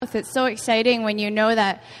It's so exciting when you know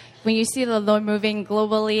that when you see the Lord moving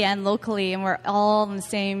globally and locally and we're all on the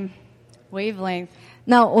same wavelength.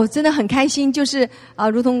 那我真的很开心，就是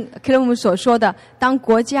如同克勒姆所说的，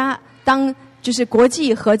当就是国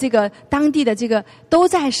际和这个当地的这个都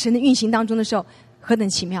在神的运行当中的时候，何等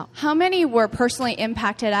奇妙。 How many were personally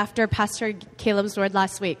impacted after Pastor Caleb's word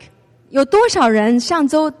last week? 有多少人上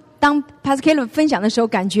周当 Pastor Caleb 分享的时候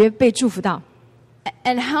感觉被祝福到？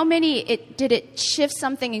 And how many did it shift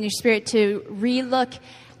something in your spirit to relook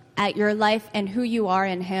at your life and who you are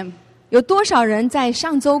in Him? 有多少人在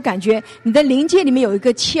上周感觉你的灵界里面有一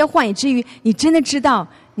个切换，以至于你真的知道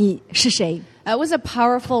你是谁？ It was a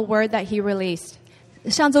powerful word that He released.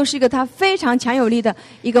 上周是一个他非常强有力的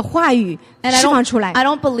一个话语 And 释放出来。 I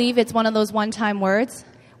don't believe it's one of those one-time words.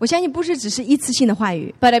 我相信不是只是一次性的话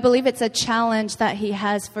语， But I believe it's a challenge that He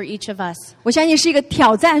has for each of us. 我相信是一个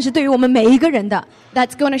挑战，是对于我们每一个人的。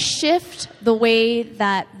 That's going to shift the way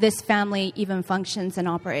that this family even functions and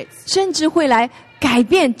operates. 甚至会来改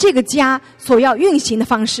变这个家所要运行的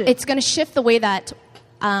方式， It's going to shift the way that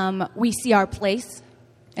we see our place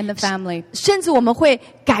in the family. 甚至我们会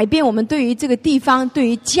改变我们对于这个地方、对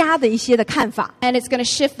于家的一些的看法， And it's going to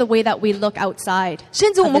shift the way that we look outside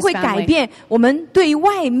甚至我 of 们 this 会改 family. 变我们对于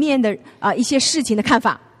外面的一些事情的看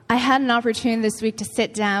法。 I had an opportunity this week to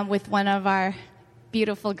sit down with one of our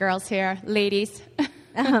beautiful girls here, ladies.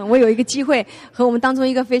 我有一个机会和我们当中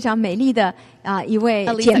一个非常美丽的一位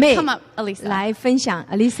Alisa, 姐妹 come up, Alisa. 来分享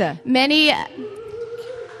Alisa。 Many.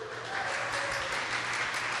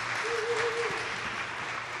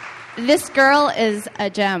 This girl is a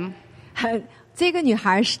gem. 这个女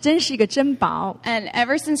孩是真是一个珍宝。 And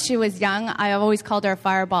ever since she was young, I have always called her a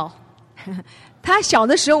fireball. 她小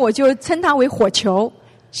的时候我就称她为火球，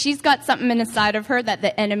 She's got something inside of her that the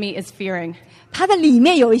enemy is fearing. 她的里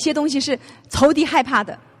面有一些东西是仇敌害怕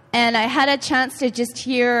的。 And I had a chance to just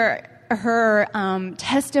hear her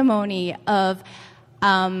testimony of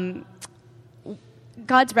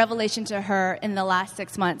God's revelation to her in the last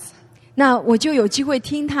 6 months. 那我就有机会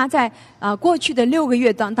听她在过去的6个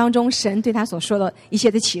月当中，神对她所说的一些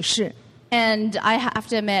的启示。 And I have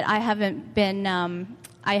to admit, I haven't been,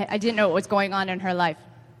 I didn't know what was going on in her life.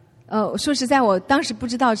 说实在，我当时不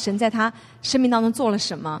知道神在她生命当中做了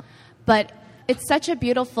什么。 But it's such a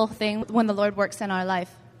beautiful thing when the Lord works in our life.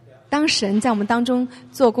 当神在我们当中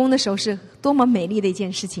做工的时候，是多么美丽的一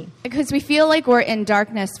件事情。 Because we feel like we're in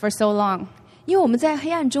darkness for so long. 因为我们在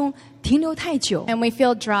黑暗中停留太久， And we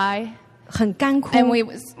feel dry. 很干枯。 And we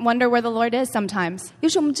wonder where the Lord is sometimes. 有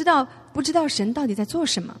时候我们不知道神到底在做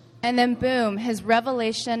什么。 And then boom, His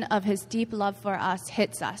revelation of His deep love for us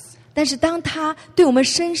hits us. 但是当他对我们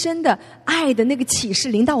深深的爱的那个启示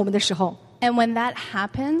临到我们的时候， And when that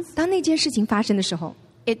happens, 当那件事情发生的时候，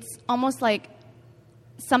 it's almost like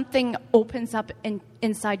something opens up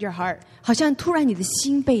inside your heart. 好像突然你的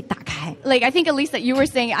心被打开。 Like, I think at least that you were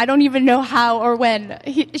saying, I don't even know how or when.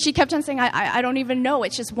 She kept on saying, I don't even know.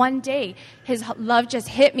 It's just one day, His love just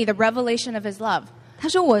hit me, the revelation of His love. 他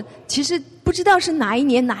说我其实不知道是哪一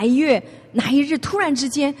年哪一月哪一日，突然之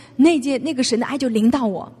间那个神的爱就临到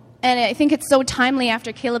我。 And I think it's so timely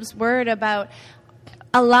after Caleb's word about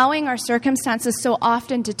allowing our circumstances so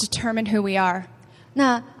often to determine who we are.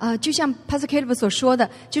 那就像 Pastor Caleb 所说的，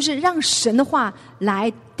就是让神的话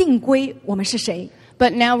来定规我们是谁。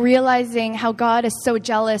 But now realizing how God is so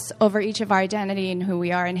jealous over each of our identity and who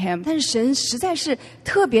we are in Him. 但是神实在是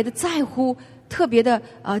特别的在乎，特别的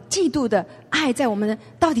嫉妒的爱在我们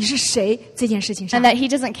到底是谁这件事情上。 And that He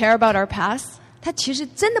doesn't care about our past. 他其实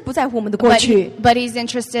真的不在乎我们的过去， But He's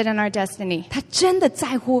interested in our destiny. 他真的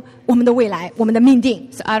在乎我们的未来，我们的命定。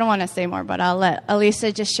 So I don't want to say more, but I'll let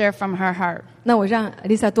Alisa just share from her heart. 那我让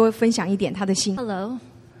Lisa 多分享一点她的心。 Hello.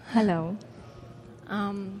 Hello，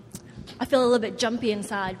 I feel a little bit jumpy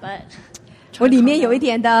inside, but 我里面有一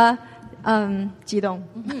点的激动。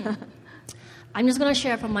 I'm just going to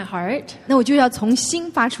share from my heart. 那我就要从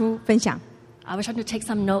心发出分享。 I was trying to take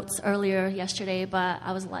some notes earlier yesterday, but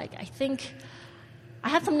I was like, I think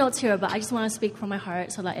I have some notes here, but I just want to speak from my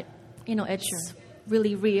heart so that it's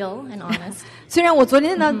really real and honest. 虽然我昨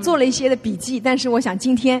天呢做了一些的笔记，但是我想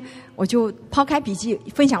今天我就抛开笔记，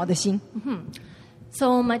分享我的心。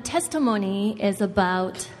 So my testimony is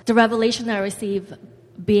about the revelation that I received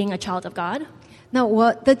being a child of God. 那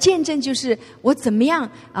我的见证就是我怎么样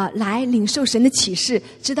来领受神的启示，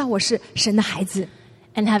知道我是神的孩子，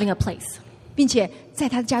 And having a place. 并且在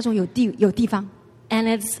他的家中有地方。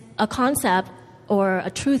 And it's a concept or a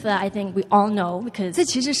truth that I think we all know because 这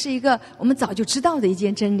其实是一个我们早就知道的一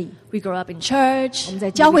件真理。 we grow up in church. 我们在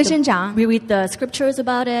教会生长， We read the scriptures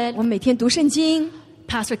about it. 我们每天读圣经，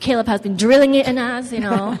 Pastor Caleb has been drilling it in us,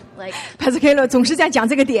 like. Pastor Caleb 总是在讲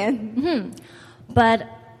这个点， But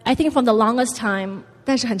I think from the longest time,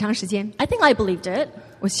 但是很长时间， I think I believed it.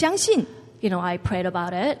 我相信， I prayed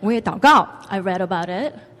about it. 我也祷告， I read about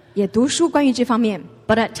it. 也读书关于这方面。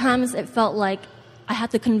 But at times it felt like I had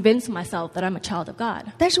to convince myself that I'm a child of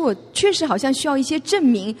God. 但是我确实好像需要一些证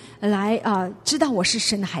明来知道我是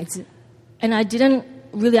神的孩子。 And I didn't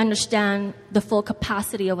really understand the full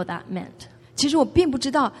capacity of what that meant. 其实我并不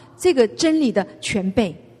知道这个真理的全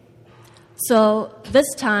备。 So this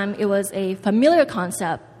time it was a familiar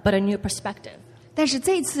concept, but a new perspective. 但是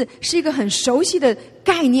这一次是一个很熟悉的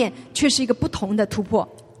概念，却是一个不同的突破，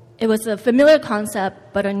 It was a familiar concept,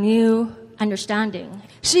 but a new understanding.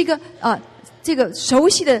 是一个这个熟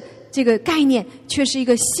悉的这个概念，却是一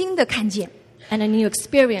个新的看见， And a new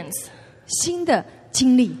experience. 新的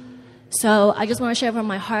经历。 So I just want to share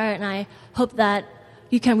from my heart, and I hope that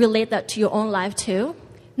you can relate that to your own life too.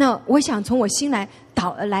 那我想从我心来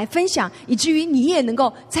分享，以至于你也能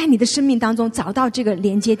够在你的生命当中找到这个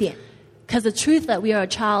连接点。 Because the truth that we are a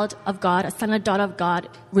child of God, a son or daughter of God,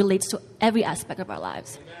 relates to every aspect of our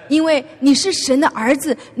lives. 因为你是神的儿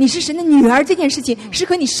子，你是神的女儿，这件事情是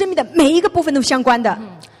和你生命的每一个部分都相关的。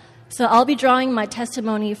 So I'll be drawing my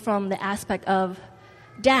testimony from the aspect of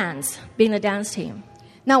dance, being the dance team.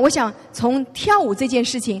 那我想从跳舞这件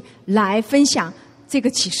事情来分享这个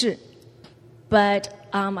启示。 But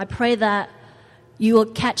I pray that you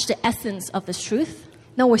will catch the essence of this truth,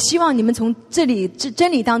 那我希望你们从这里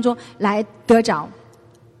真理当中来得着。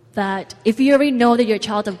 that if you already know that you're a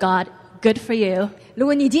child of God, good for you. 如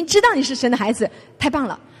果你已经知道你是神的孩子，太棒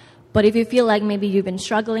了。 But if you feel like maybe you've been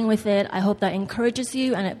struggling with it, I hope that encourages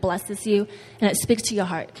you and it blesses you and it speaks to your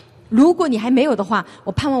heart. 如果你还没有的话，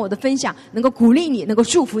我盼望我的分享能够鼓励你，能够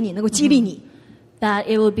祝福你，能够激励你， That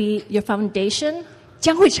it will be your foundation,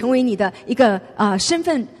 将会成为你的一个身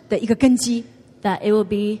份的一个根基， that it will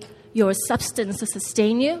be your substance to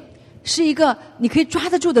sustain you, 是一个你可以抓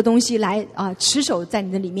得住的东西来持守在你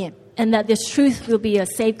的里面， and that this truth will be a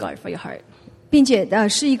safeguard for your heart. 并且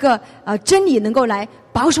是一个真理能够来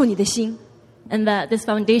保守你的心， And that this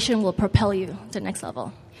foundation will propel you to the next level.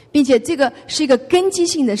 并且这个是一个根基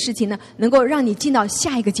性的事情呢，能够让你进到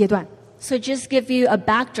下一个阶段。 So just give you a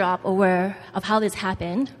backdrop of how this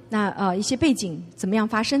happened. 那一些背景怎么样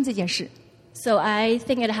发生这件事？ So I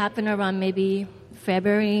think it happened around maybe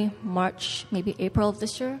February, March, maybe April of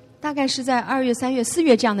this year. 大概是在2月、3月、4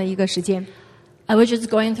月这样的一个时间， I was just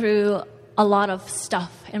going through a lot of stuff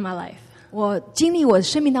in my life. 我经历我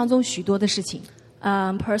生命当中许多的事情，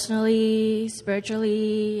 Personally,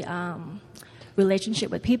 spiritually, relationship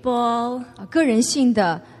with people. 个人性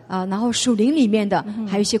的然后属灵里面的，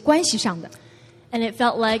还有一些关系上的， And it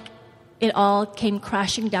felt like it all came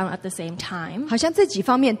crashing down at the same time. 好像这几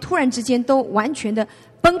方面突然之间都完全的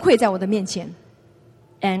崩溃在我的面前，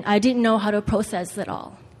 And I didn't know how to process it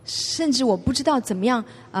all. 甚至我不知道怎么样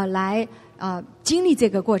来经历这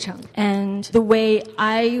个过程。 And the way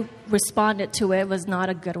I responded to it was not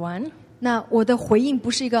a good one. 那我的回应不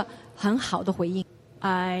是一个很好的回应。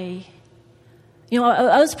 I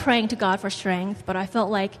was praying to God for strength, but I felt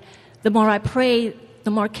like the more I prayed,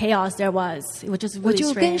 the more chaos there was. It was just 我 really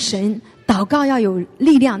就跟 strange. 神祷告要有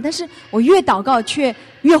力量，但是我越祷告却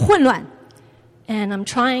越混乱。 And I'm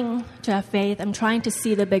trying to have faith. I'm trying to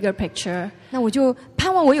see the bigger picture. 那我就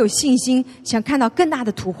盼望我有信心，想看到更大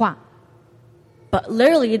的图画。 But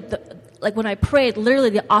literally, like when I prayed, literally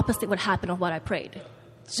the opposite would happen of what I prayed.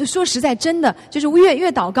 说实在，真的就是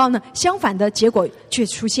越祷告呢，相反的结果却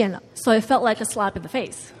出现了。 So it felt like a slap in the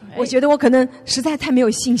face. 我 Right? 觉得我可能实在太没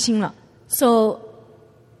有信心了。 So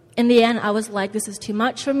in the end, I was like, this is too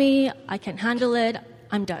much for me. I can't handle it.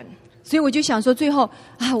 I'm done. 所以我就想说，最后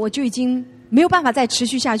我就已经没有办法再持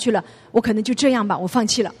续下去了，我可能就这样吧，我放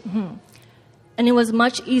弃了。 And it was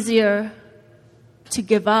much easier to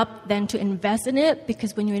give up than to invest in it,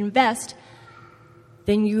 because when you invest,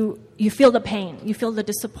 then you feel the pain, you feel the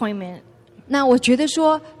disappointment. 那我觉得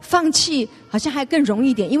说放弃好像还更容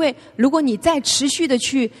易一点，因为如果你再持续的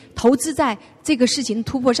去投资在这个事情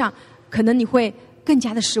突破上，可能你会更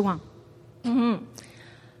加的失望。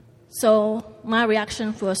 So my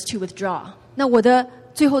reaction was to withdraw. 那我的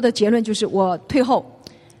最后的结论就是我退后，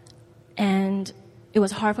 And it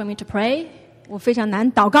was hard for me to pray. 我非常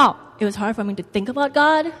难祷告， It was hard for me to think about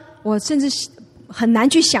God. 我甚至很难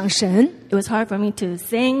去想神， It was hard for me to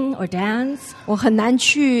sing or dance. 我很难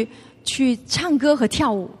去唱歌和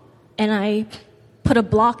跳舞。 And I put a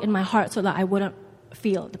block in my heart so that I wouldn't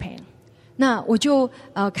feel the pain. 那我就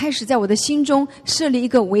开始在我的心中设立一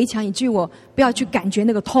个围墙，以至于我不要去感觉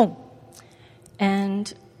那个痛。 And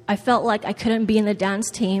I felt like I couldn't be in the dance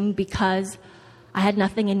team because I had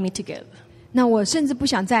nothing in me to give. 那我甚至不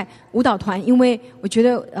想在舞蹈团，因为我觉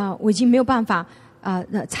得我已经没有办法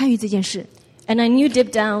参与这件事。And I knew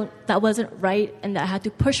deep down that wasn't right and that I had to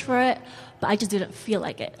push for it, but I just didn't feel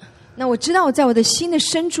like it. 那我知道我在我的心的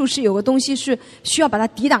深处是有个东西是需要把它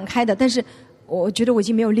抵挡开的，但是我觉得我已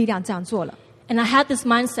经没有力量这样做了。And I had this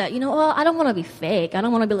mindset, well, I don't want to be fake. I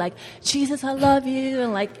don't want to be like, Jesus, I love you.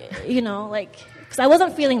 And like, because I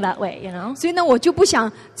wasn't feeling that way, 所以呢，我就不想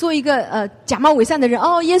做一个假冒伪善的人。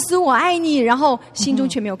哦，耶稣，我爱你，然后心中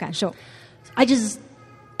却没有感受。I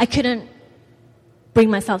couldn't bring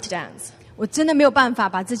myself to dance. 我真的没有办法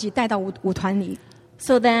把自己带到舞团里。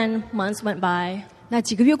So then months went by. 那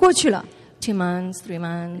几个月过去了。2 months, 3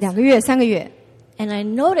 months. 2个月、3个月。And I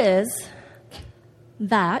noticed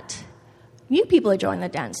that new people are joining the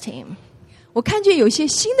dance team. 我看见有一些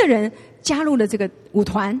新的人加入了这个舞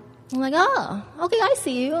团。I'm like, oh, okay, I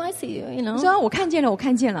see you,我说我看见了，我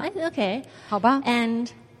看见了。Okay. 好吧。And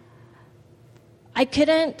I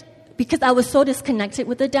couldn't, because I was so disconnected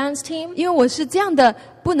with the dance team. 因为我是这样的，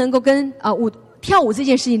不能够跟跳舞这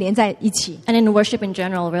件事情连在一起。And in worship in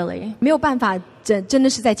general, really. 没有办法，真的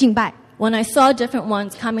是在敬拜。When I saw different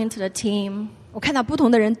ones come into the team. 我看到不同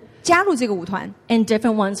的人加入这个舞团。And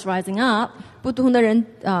different ones rising up. 不同的人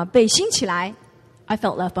被兴起来。I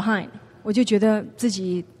felt left behind. 我就觉得自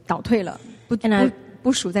己倒退了，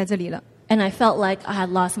不属在这里了。And I felt like I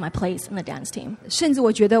had lost my place in the dance team. 甚至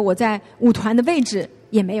我觉得我在舞团的位置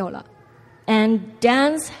也没有了。And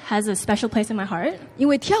dance has a special place in my heart. 因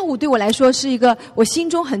为跳舞对我来说是一个我心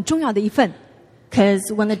中很重要的一份。Because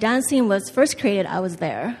when the dance team was first created, I was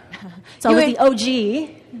there. So I was the OG.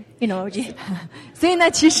 OG. 所以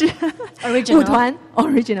呢，其实舞团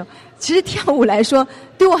original， 其实跳舞来说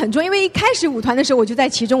对我很重要，因为一开始舞团的时候我就在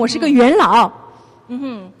其中，我是个元老。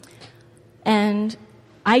And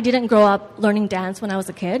I didn't grow up learning dance when I was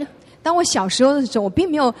a kid. 当我小时候的时候，我并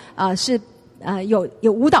没有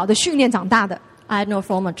有舞蹈的训练长大的。I had no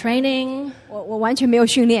formal training. 我完全没有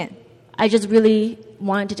训练。I just really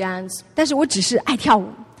wanted to dance. 但是我只是爱跳舞。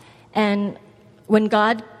And when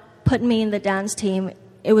God put me in the dance team,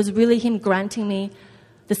 it was really Him granting me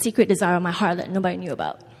the secret desire of my heart that nobody knew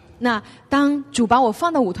about. 那当主把我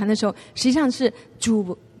放到舞团的时候，实际上是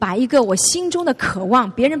主把一个我心中的渴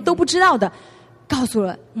望，别人都不知道的，告诉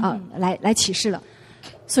了来启示了。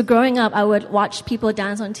So growing up, I would watch people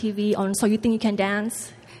dance on TV on So You Think You Can Dance.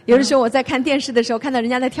 有的时候我在看电视的时候，看到人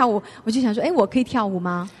家在跳舞，我就想说，我可以跳舞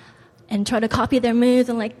吗？ And try to copy their moves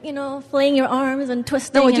and flaying your arms and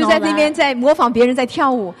twisting. 那我就在那边在模仿别人在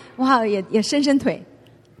跳舞，哇，也伸腿。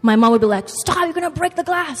My mom would be like, "Stop! You're gonna break the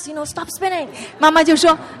glass. Stop spinning." 妈妈就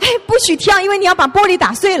说：“不许跳，因为你要把玻璃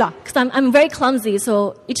打碎了。” Because I'm very clumsy,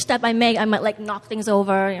 so each step I make, I might knock things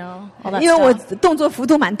over, all that stuff. 因为我动作幅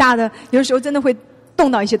度蛮大的，有的时候真的会动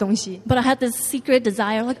到一些东西。 But I had this secret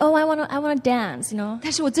desire, I wanna dance,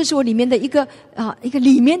 但是这是我里面的一个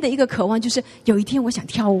里面的一个渴望，就是有一天我想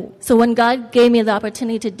跳舞。 So when God gave me the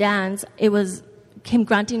opportunity to dance, it was Him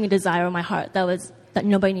granting me desire of my heart that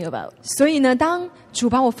nobody knew about. 所以呢，当主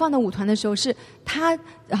把我放到舞团的时候，是他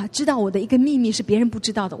知道我的一个秘密是别人不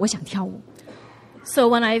知道的，我想跳舞。 So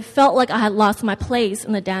when I felt like I had lost my place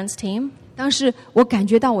in the dance team, 当时我感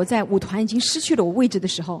觉到我在舞团已经失去了我位置的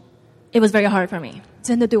时候， it was very hard for me.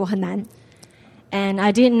 真的对我很难。 And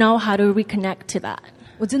I didn't know how to reconnect to that.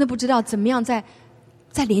 我真的不知道怎么样再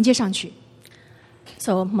连接上去。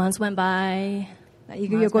 So months went by. 1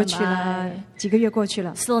个月过去了，几个月过去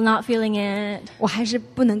了 ，still not feeling it. 我还是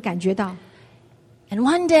不能感觉到。 And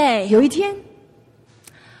one day, 有一天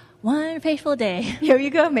one fateful day, 有一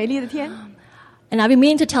个美丽的天 and I've been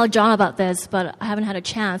meaning to tell John about this, but I haven't had a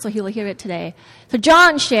chance, so he will hear it today. So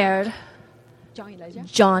John shared,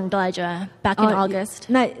 John Elijah, back in August.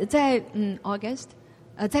 那在August，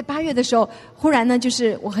在8月的时候，忽然呢，就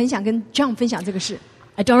是我很想跟 John 分享这个事。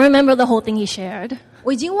 I don't remember the whole thing he shared.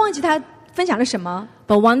 我已经忘记他分享了什么。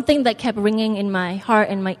 But one thing that kept ringing in my heart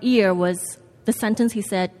and my ear was the sentence he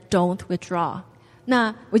said, "Don't withdraw."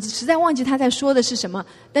 那我实在忘记他在说的是什么，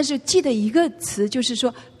但是记得一个词，就是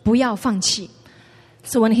说不要放弃。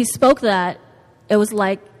 So when he spoke that, it was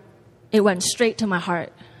like it went straight to my heart.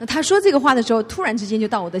 那他说这个话的时候，突然之间就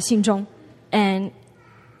到我的心中， And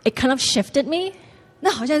it kind of shifted me. 那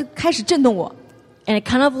好像开始震动我， And it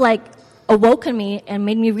kind of awoken me and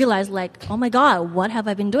made me realize oh my God, what have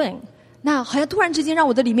I been doing? 那好像突然之间让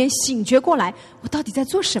我的里面醒觉过来，我到底在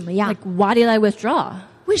做什么呀？ Why did I withdraw?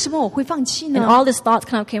 为什么我会放弃 And 呢？ all these thoughts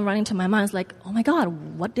kind of came running to my mind. It's oh my God,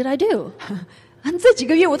 what did I do? 这几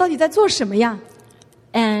个月我到底在做什么呀？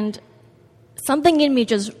 And something in me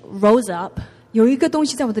just rose up. 有一个东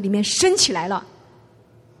西在我的里面升起来了。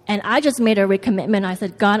 And I just made a recommitment. I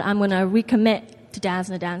said, God, I'm going to recommit to dance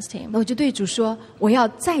in the dance team. 那我就对主说，我要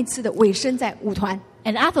再次的委身在舞团。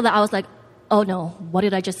 And after that, I was like, oh no, what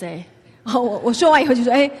did I just say? 然后我说完以后就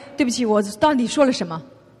说，哎，对不起，我到底说了什么？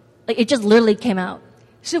 Like, it just literally came out.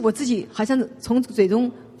 是我自己好像从嘴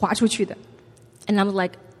中滑出去的。 And I'm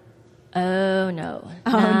like, oh no,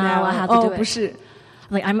 Oh, now no. I have to do 不 it. 是，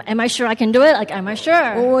 Like, am I sure I can do it? Like, am I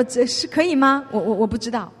sure? 我这是可以吗？我不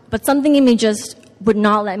知道。 But something in me just would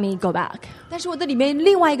not let me go back. 但是我的里面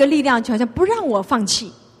另外一个力量就好像不让我放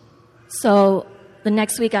弃。 So the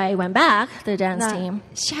next week I went back to the dance 那 team.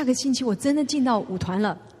 下个星期我真的进到舞团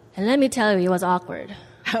了。 And let me tell you, it was awkward.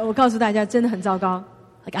 我告诉大家，真的很糟糕。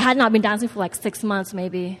 Like, I had not been dancing for like 6 months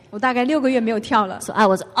maybe. 我大概6个月没有跳了， So I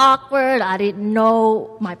was awkward. I didn't know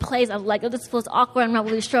my place. I was like, oh, this feels awkward. I'm not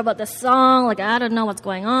really sure about the song. Like, I don't know what's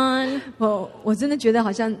going on. 我真的觉得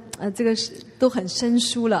好像这个是都很生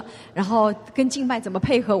疏了，然后跟敬拜怎么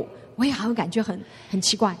配合，我也好像感觉很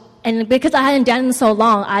奇怪。 And because I hadn't danced so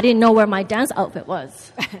long, I didn't know where my dance outfit was.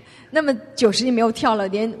 那么9时也没有跳了，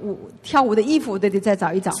连跳舞的衣服都得再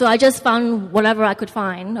找一找。 So I just found whatever I could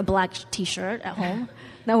find, a black T-shirt at home.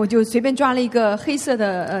 那我就随便抓了一个黑色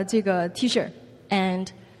的这个 T 恤。 And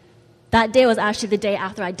that day was actually the day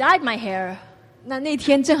after I dyed my hair. 那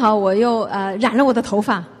天正好我又染了我的头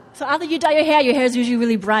发。 So after you dye your hair is usually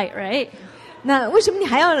really bright, right? 那为什么你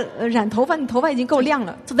还要染头发？你头发已经够亮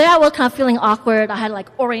了。 So there I was kind of feeling awkward. I had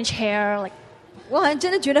like orange hair, like 我好像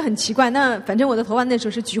真的觉得很奇怪。那反正我的头发那时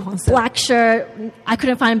候是橘黄色， black shirt. I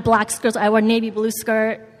couldn't find black skirts. I wore navy blue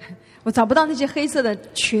skirt. 我找不到那些黑色的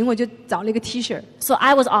裙，我就找了一个 T 恤。 So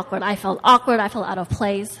I was awkward. I felt awkward. I felt out of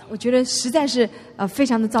place. 我觉得实在是非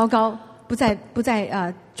常的糟糕，不在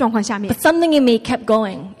状况下面 But。something in me kept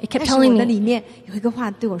going. It 但 kept 是我 telling 的 me, 里面有一个话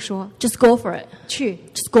对我说 just go for it. 去，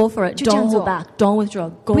 Just go for it. 就这样 Don't 做。 hold back. Don't withdraw.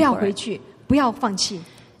 Go 不要 for 回 it. 去，不要放弃。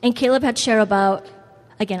 And Caleb had shared about,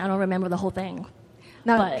 again, I don't remember the whole thing.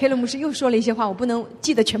 那 But- 佩勒牧师又说了一些话，我不能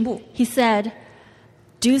记得全部。 He said,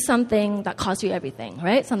 do something that costs you everything,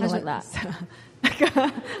 right? Something 他 like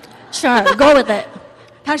that. 说 Sure, go with it.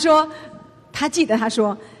 他说，他记得他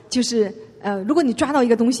说，就是如果你抓到一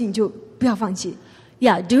个东西，你就不要放弃。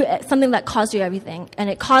 Yeah, do something that costs you everything.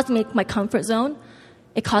 And it caused me my comfort zone.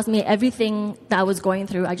 It caused me everything that I was going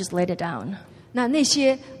through. I just laid it down. 那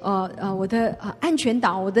些我的安全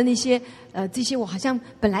岛，我的那些这些我好像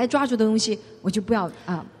本来抓住的东西，我就不要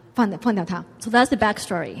放掉它。 So that's the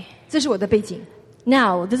backstory. 这是我的背景。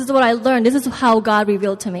 Now, this is what I learned. This is how God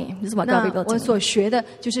revealed to me. This is what God 那 revealed 我 to me. 所学的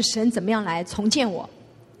就是神怎么样来重建我。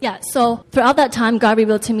 Yeah, so throughout that time, God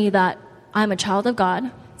revealed to me that I'm a child of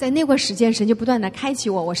God. 在那块时间，神就不断的开启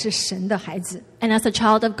我是神的孩子。 And as a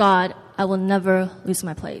child of God, I will never lose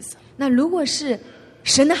my place. 那如果是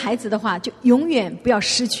神的孩子的话，就永远不要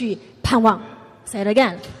失去盼望。 Say it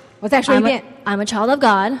again. 我再说一 I'm 遍， I'm a child of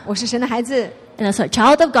God. 我是神的孩子。 And as a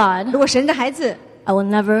child of God, 如果神的孩子， I will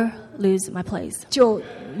never lose my place. 就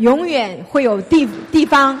永远会有地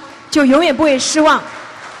方，就永远不会失望。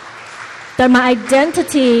 That my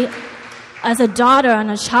identity as a daughter and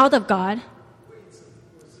a child of God,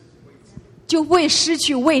 就不会失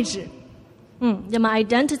去位置。 that my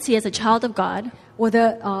identity as a child of God 我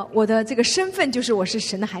的这个身份就是我是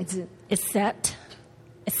神的孩子， is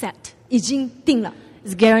set,已经定了，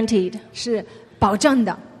 is guaranteed. 是保证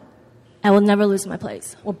的。 I will never lose my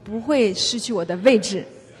place. 我不会失去我的位置，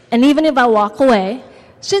 And even if I walk away,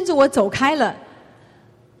 甚至我走开了，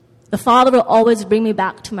 the Father will always bring me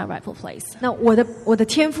back to my rightful place. 那我的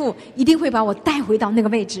天父一定会把我带回到那个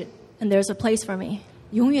位置， And there's a place for me.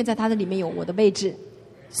 永远在他的里面有我的位置。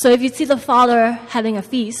 So if you see the Father having a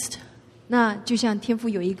feast, 那就像天父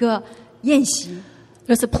有一个宴席，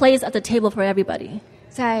 there's a place at the table for everybody.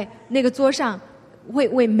 在那个桌上，会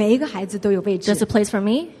为每一个孩子都有位置 There's a，place for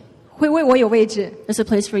me. 会为我有位置， There's a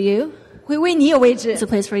place for you. 会为你有位置 There's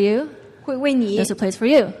a，place for you. 会为你 There's a place for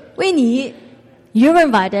you. 为你， You're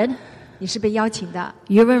invited. 你是被邀请的，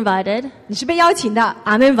 You're invited. 你是被邀请的，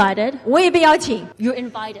 I'm invited. 我也被邀请， You're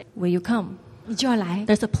invited. Will you come? 你就要来，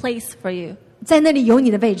 There's a place for you. 在那里有你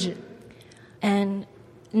的位置。 And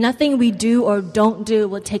nothing we do or don't do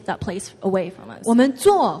will take that place away from us. 我们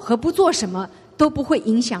做和不做什么都不会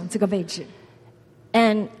影响这个位置。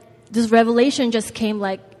 And this revelation just came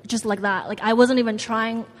just like that. Like I wasn't even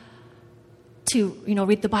trying to,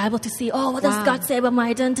 read the Bible to see, what does Wow. God say about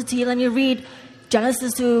my identity? Let me read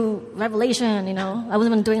Genesis to Revelation, I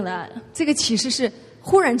wasn't even doing that. 这个启示是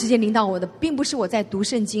忽然之间临到我的，并不是我在读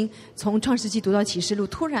圣经，从创世纪读到启示录，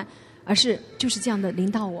突然，而是就是这样的临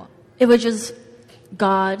到我， It was just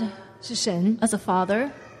God 是神 as a father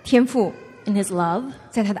天父 in his love,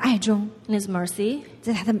 在他的爱中， in his mercy,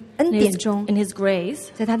 在他的恩 in 典 his, 中， in his grace.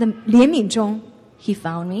 在他的怜悯中， He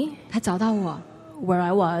found me. 他找到我， where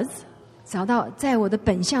I was. 找到在我的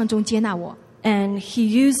本相中接纳我。 And he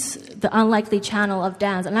used the unlikely channel of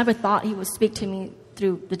dance. I never thought he would speak to me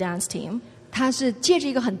through the dance team. 他是借着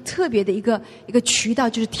一个很特别的一个渠道，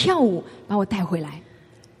就是跳舞，把我带回来。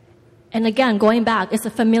 And again, going back, it's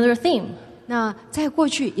a familiar theme. 那在过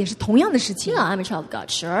去也是同样的事情。 Yeah, I'm a child of God,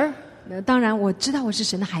 sure. 当然我知道我是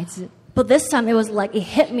神的孩子， But this time it was like it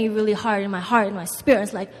hit me really hard in my heart, in my spirit.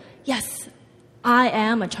 It's like, yes, I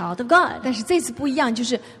am a child of God. 但是这次不一样，就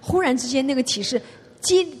是忽然之间那个启示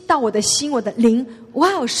击到我的心，我的灵，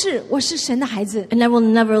哇，我是神的孩子， And I will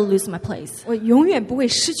never lose my place. 我永远不会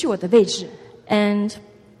失去我的位置。 And,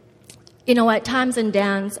 at times in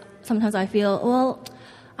dance, sometimes I feel, well,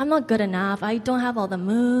 I'm not good enough. I don't have all the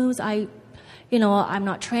moves. I'm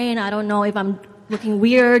not trained. I don't know if I'm looking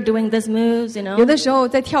weird doing these moves, 有的时候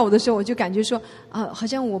在跳舞的时候，我就感觉说，好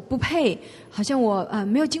像我不配，好像我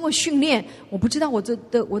没有经过训练，我不知道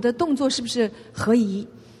我的动作是不是合宜。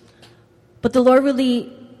 But the Lord really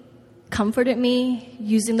comforted me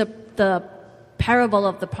using the parable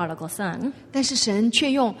of the prodigal son. 但是神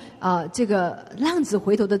却用这个浪子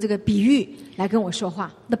回头的这个比喻来跟我说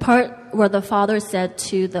话。 The part where the father said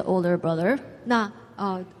to the older brother, 那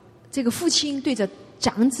这个父亲对着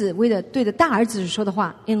长子对着大儿子说的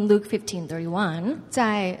话， in Luke 15:31,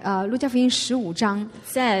 在路加福音15章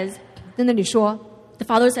says, 在那里说， the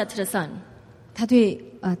father said to the son, 他对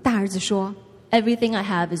大儿子说， everything I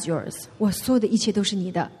have is yours. 我所有的一切都是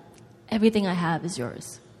你的， Everything I have is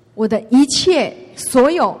yours. 我的一切所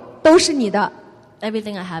有都是你的，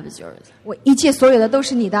 Everything I have is yours. 我一切所有的都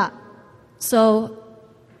是你的。 So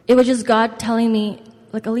it was just God telling me,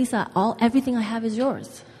 like, Elisa, everything I have is yours.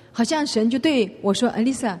 好像神就对我说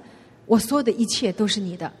 ，Elisa， 我所有的一切都是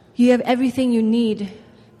你的， You have everything you need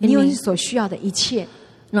你 in 有 me. 你所需要的一切，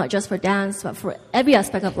 Not just for dance, but for every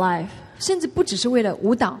aspect of life. 甚至不只是为了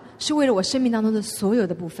舞蹈，是为了我生命当中的所有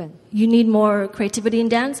的部分。 You need more creativity in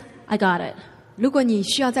dance? I got it. 如果你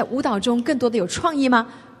需要在舞蹈中更多的有创意吗？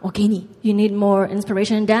我给你。 You need more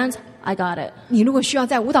inspiration in dance? I got it. 你如果需要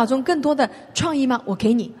在舞蹈中更多的创意吗？我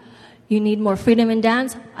给你。 You need more freedom in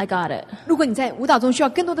dance? I got it. 如果你在舞蹈中需要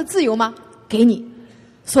更多的自由吗？给你。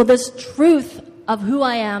 So this truth of who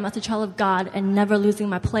I am as a child of God and never losing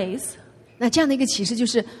my place, 那这样的一个启示就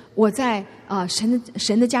是我在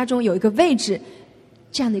神的家中有一个位置，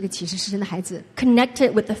这样的一个启示是神的孩子。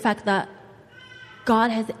 connected with the fact that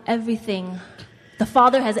God has everything, the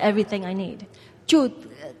Father has everything I need.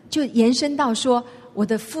 就延伸到说，我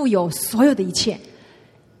的父有所有的一切，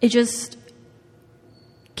 It just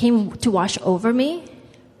came to wash over me,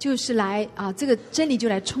 就是来这个真理就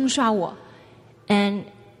来冲刷我。 and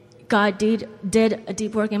God did a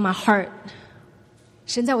deep work in my heart,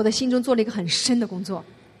 神在我的心中做了一个很深的工作，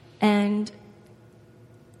 and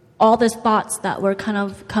all these thoughts that were kind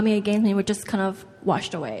of coming against me were just kind of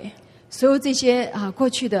washed away. 所有这些过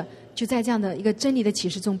去的，就在这样的一个真理的启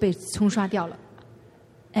示中被冲刷掉了。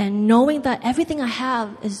 And knowing that everything I have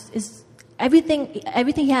is everything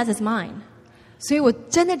He has is mine. 所以我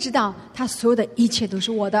真的知道，他所有的一切都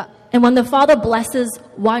是我的。 And when the Father blesses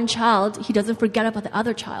one child, He doesn't forget about the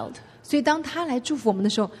other child. 所以当他来祝福我们的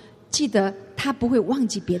时候，记得他不会忘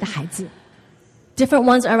记别的孩子。 Different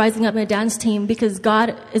ones are rising up in a dance team because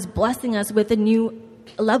God is blessing us with a new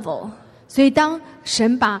level. 所以当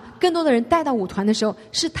神把更多的人带到舞团的时候，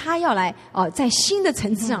是他要来在新的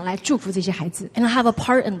层次上来祝福这些孩子。 And I have a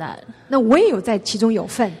part in that. 那我也有在其中有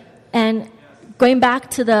份。 And going back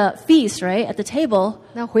to the feast, right, at the table,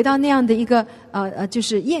 那回到那样的一个就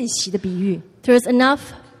是宴席的比喻， there's enough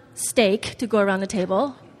steak to go around the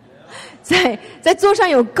table. 在桌上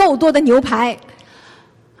有够多的牛排，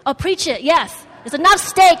 Oh, preach it, yes. There's enough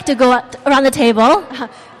steak to go around the table.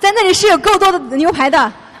 在那里是有够多的牛排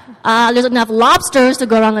的， There's enough lobsters to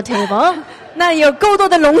go around the table. 那有够多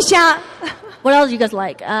的龙虾。 What else do you guys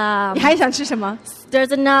like? 你还想吃什么？ There's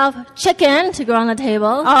enough chicken to go around the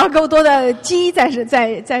table. 够多的鸡在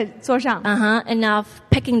桌上。Enough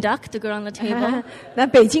Peking duck to go around the table. 那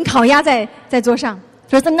北京烤鸭在桌上。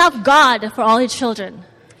 There's enough God for all His children.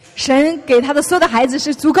 神给他的所有的孩子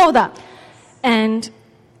是足够的。 And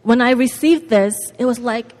when I received this, it was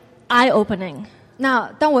like eye-opening. 那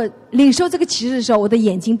当我领受这个启示的时候，我的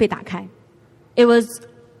眼睛被打开， It was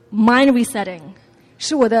mind resetting.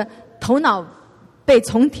 是我的头脑被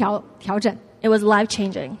重调整， It was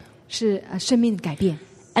life-changing. 是生命改变，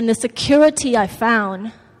 And the security I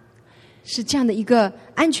found 是这样的一个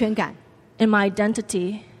安全感， in my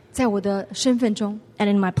identity 在我的身份中，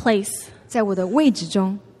 and in my place 在我的位置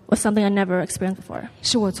中， was something I never experienced before.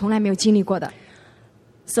 是我从来没有经历过的。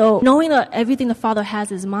 So knowing that everything the Father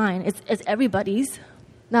has is mine, it's everybody's.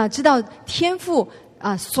 那知道天父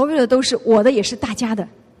所有的都是我的，也是大家的，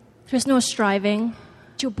 There's no striving.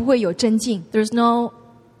 就不会有争竞， There's no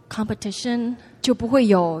competition. 就不会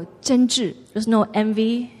有争执， There's no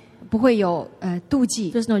envy. 不会有妒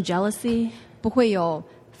忌， There's no jealousy. 不会有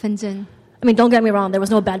纷争。 I mean, don't get me wrong, there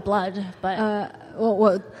was no bad blood, but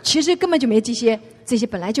我其实根本就没这些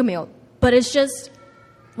本来就没有。 but it's just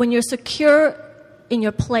when you're secure in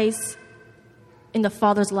your place in the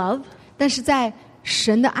Father's love, 但是在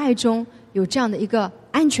神的爱中有这样的一个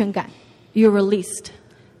安全感， you're released.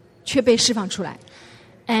 却被释放出来。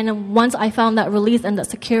 And once I found that release and that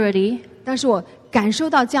security, 当时我感受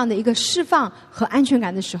到这样的一个释放和安全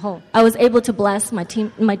感的时候， I was able to bless my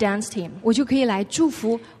team, my dance team. 我就可以来祝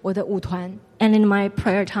福我的舞团。 And in my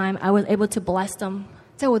prayer time, I was able to bless them.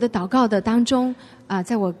 在我的祷告的当中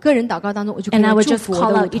在我个人祷告当中，我就可以 And I 来 would 祝 just 福我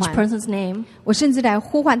call 的舞 out each 团。 person's name. 我甚至来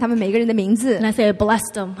呼唤他们每个人的名字 And，I say, I bless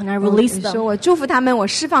them, and I release 说 them, 我祝福他们，我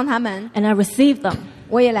释放他们， and I receive them.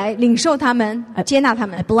 我也来领受他们，接纳他 I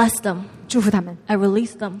们， bless them. 祝福他们， I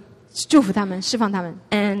release them. 祝福他们，释放他们。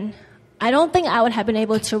 And I don't think I would have been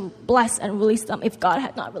able to bless and release them if God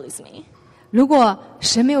had not released me. 如果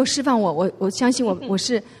神没有释放我，我相信我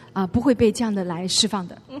是不会被这样的来释放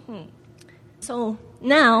的。 So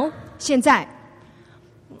now, 现在，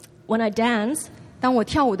 when I dance, 当我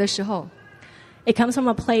跳舞的时候， it comes from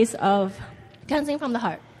a place of dancing from the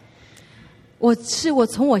heart. 我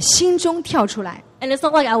从我心中跳出来， And it's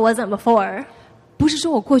not like I wasn't before, 不是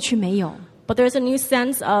说我过去没有， but there's a new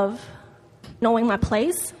sense of knowing my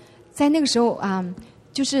place, 在那个时候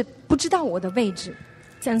就是不知道我的位置，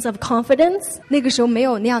 sense of confidence, 那个时候没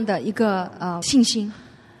有那样的一个信心，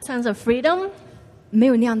 sense of freedom, 没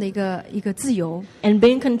有那样的一个自由， and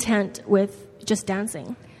being content with just dancing.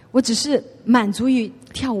 我只是满足于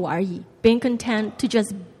跳舞而已， Being content to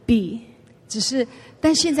just be.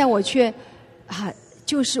 但现在我却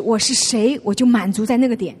就是我是谁，我就满足在那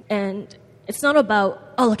个点， And it's not about,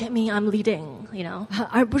 oh, look at me, I'm leading, you know.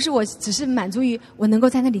 而不是我只是满足于我能够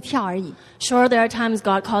在那里跳而已。 Sure, there are times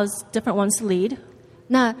God calls different ones to lead,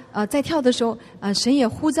 那在跳的时候，神也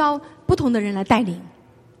呼召不同的人来带领，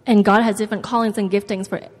 and God has different callings and giftings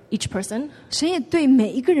for each person. 神也对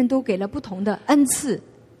每一个人都给了不同的恩赐，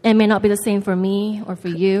 It may not be the same for me or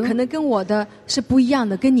for 可 you, 能跟我的是不一样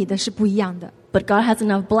的，跟你的是不一样的。 but God has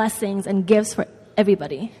enough blessings and gifts for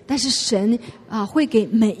everybody. 但是神会给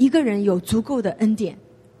每一个人有足够的恩典。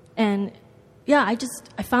 And yeah,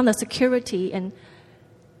 I found the security and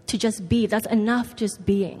to just be, that's enough just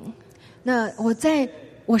being. 那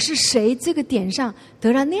我是谁这个点上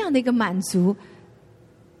得到那样的一个满足。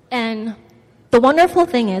 And the wonderful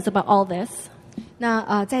thing is about all this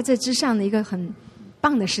那在这之上的一个很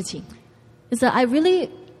棒的事情， is that I really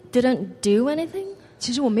didn't do anything.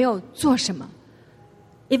 其实我没有做什么，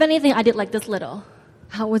 If anything, I did like this little.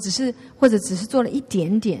 我只是做了一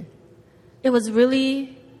点点， It was really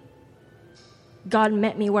God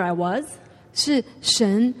met me where I was, 是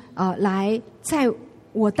神来在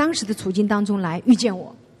我当时的处境当中来遇见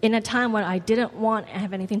我， in a time when I didn't want to have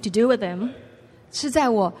anything to do with Him. 是在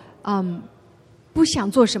我不想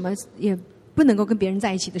做什么，也不能够跟别人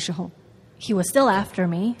在一起的时候， He was still after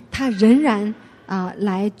me, 他仍然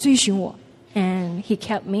来追寻我， and He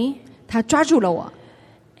kept me, 他抓住了我，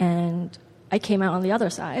 and I came out on the other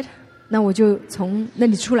side. 那我就从那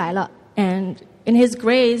里出来了。 And in His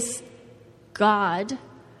grace, God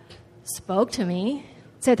spoke to me.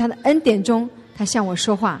 在他的恩典中，他向我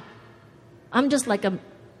说话。 I'm just like a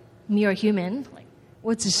mere human,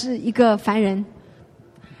 我只是一个凡人，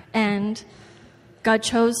 and God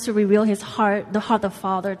chose to reveal His heart, the heart of the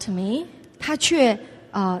Father, to me. 他却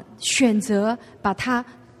选择把他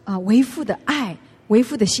为父的爱、为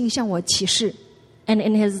父的心向我启示。 And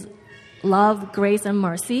in His love, grace, and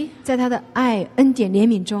mercy, 在他的爱、恩典、怜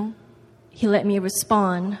悯中， He let me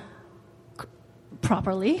respond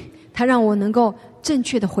properly, 他让我能够正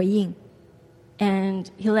确的回应， and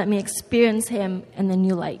He let me experience Him in the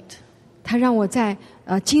new light. 他让我在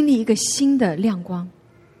经历一个新的亮光。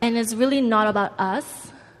 And it's really not about us.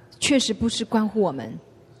 确实不是关乎我们，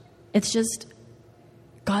 It's just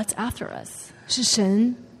God's after us. 是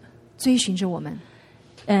神追寻着我们。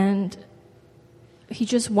 And He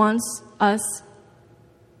just wants us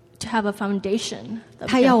to have a foundation that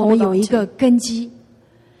他 we 要 can 我们 hold 有 on 一个 to. 根基，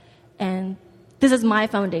 And this is my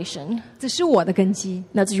foundation. 这是我的根基，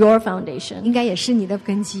 That's your foundation 应该也是你的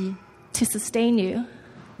根基， to sustain you,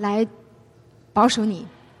 来保守你，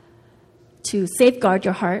 to safeguard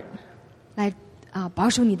your heart. 来保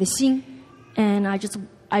守你的心。 And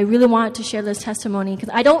I really wanted to share this testimony because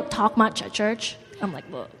I don't talk much at church. I'm like,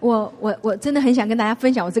 well, 我真的很想跟大家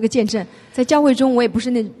分享我这个见证。在教会中，我也不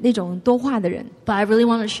是那种多话的人。 but I really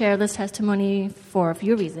want to share this testimony for a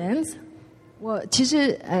few reasons. 我其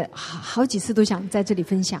实好几次都想在这里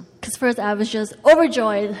分享， Because first, I was just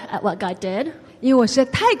overjoyed at what God did, 因为我实在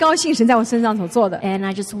太高兴神在我身上所做的， and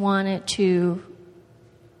I just wanted to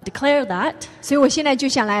declare that, 所以我现在就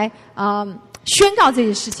想来宣告这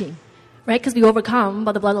件事情。 right? Because we overcome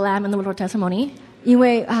by the blood of the Lamb and the word of testimony. 因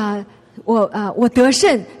为我得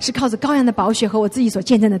胜是靠着羔羊的宝血和我自己所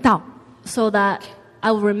见证的道， So that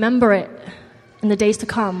I will remember it in the days to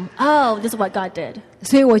come. Oh, this is what God did.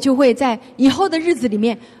 所以我就会在以后的日子里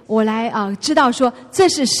面，我来知道说这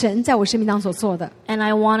是神在我生命当中所做的。 And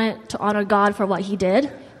I wanted to honor God for what He did.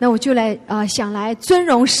 那我就来想来尊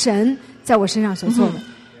荣神在我身上所做的。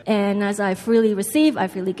And as I freely receive, I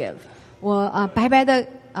freely give. 我白白的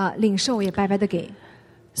领受，也白白的给。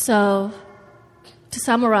 So, to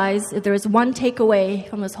summarize, if there is one takeaway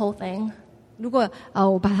from this whole thing, 如果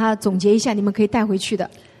我把它总结一下，你们可以带回去的。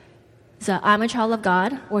 is that I'm a child of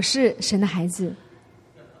God. 我是神的孩子，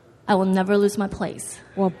 I will never lose my place.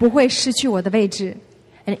 我不会失去我的位置，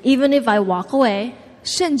 And even if I walk away,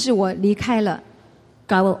 甚至我离开了，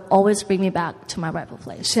 God will always bring me back to my rightful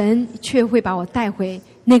place. 神却会把我带回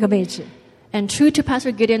那个位置。 And true to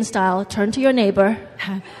Pastor Gideon's style, turn to your neighbor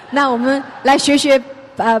那我们来学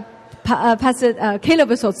Pastor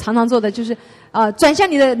Caleb 所常常做的，就是转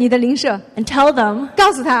向你的邻舍， and tell them,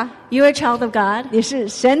 告诉他 you're a child of God. 你是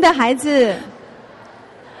神的孩子，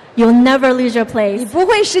 You'll never lose your 你 place. 不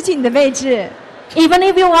会失去你的位置， Even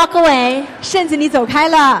if you walk away, 甚至你走开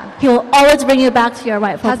了， He will always bring you back to your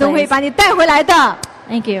rightful 他都会 place. 把你带回来的。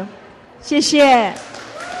 Thank you. 谢谢。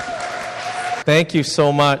 Thank you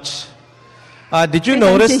so much. Did you 非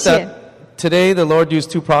常 notice 谢谢。 that today the Lord used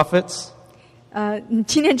two prophets? 你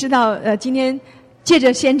今天知道今天借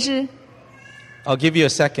着先知， I'll give you a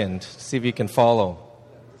second, see if you can follow.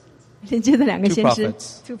 借着两个 Two 先知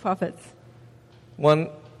prophets. ，two prophets， One,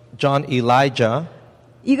 John Elijah,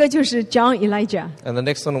 一个就是 John Elijah， and the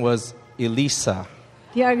next one was Elisa.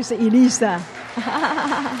 第二个是 Elisa。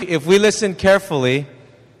 If we listen carefully,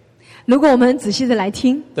 如果我们仔细的来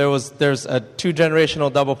听， there's a two-generational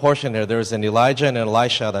double portion here. There's an Elijah and an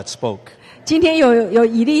Elisha that spoke, 今天有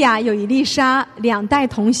以利亚，有以利沙，两代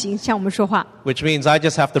同行向我们说话。 which means I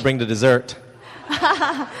just have to bring the dessert.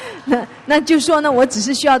 那就说呢，我只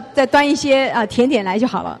是需要再端一些甜点来就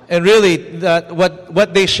好了。 And really, what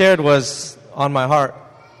they shared was on my heart.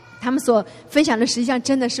 他们所分享的，实际上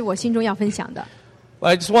真的是我心中要分享的。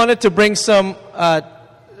 I just wanted to bring some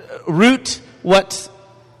root what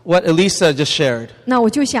Elisa just shared. 那我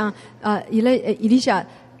就想以利沙，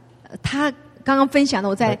他刚刚分享的，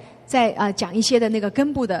我再讲一些的那个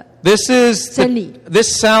根部的， This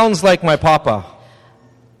sounds like my papa.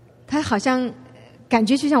 他好像感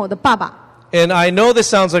觉就像我的爸爸。 And I know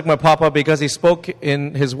this sounds like my papa because he spoke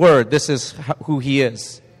in his word. This is who he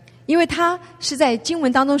is. 因为他是在经文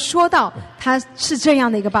当中说到他是这样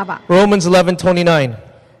的一个爸爸。 Romans 11:29.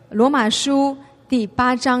 罗马书第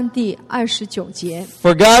8章第29节，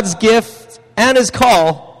 For God's gift and his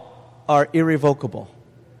call are irrevocable.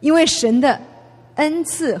 因为神的恩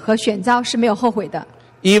赐和选召是没有后悔的，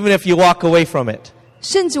 Even if you walk away from it.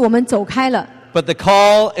 甚至我们走开了， But the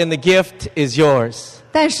call and the gift is yours.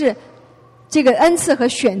 但是这个恩赐和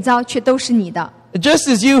选召却都是你的。 Just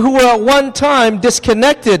as you who were at one time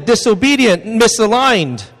disconnected, disobedient,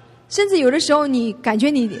 misaligned. 甚至有的时候你感觉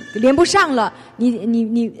你连不上了，你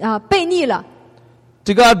悖逆了，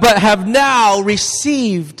 To God, but have now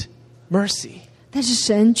received mercy. 但是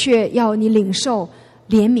神却要你领受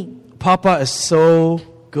怜悯。 Papa is so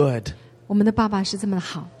good. 我们的爸爸是这么的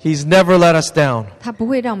好， He's never let us down. 他不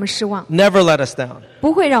会让我们失望， Never let us down.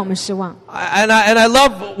 不会让我们失望。 And I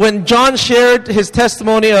love when John shared his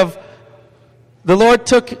testimony of the Lord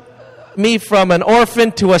took me from an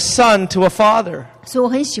orphan to a son to a father. 所以我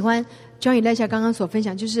很喜欢 John Elijah 刚刚所分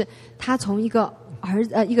享，就是他从一个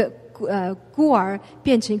孤儿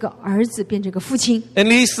变成一个儿子，变成一个父亲。 And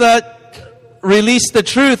Lisa released the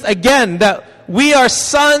truth again that we are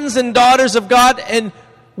sons and daughters of God and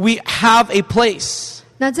we have a place.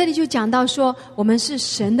 那这里就讲到说，我们是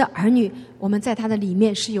神的儿女，我们在他的里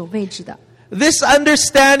面是有位置的。 This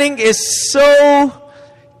understanding is so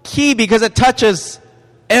key because it touches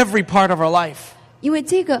every part of our life. 因为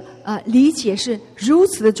这个理解是如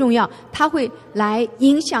此的重要，它会来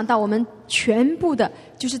影响到我们全部的，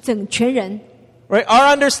就是全人。 Right?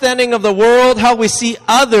 Our understanding of the world, how we see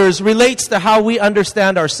others, relates to how we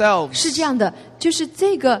understand ourselves. 是这样的，就是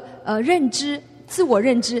这个认知，自我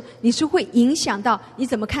认知，你是会影响到你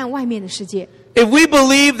怎么看外面的世界。 If we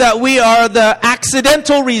believe that we are the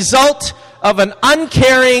accidental result of an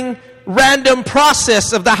uncaring, random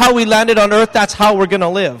process of how we landed on earth, that's how we're going to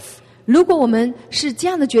live. 如果我们是这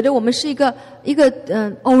样的觉得我们是一个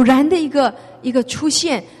偶然的一个出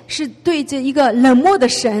现，是对着一个冷漠的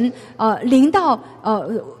神临到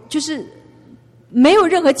就是没有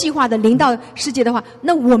任何计划的临到世界的话，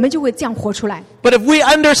那我们就会这样活出来。 But if we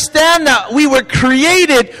understand that we were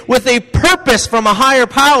created with a purpose from a higher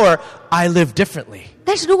power, I live differently.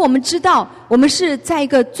 但是如果我们知道我们是在一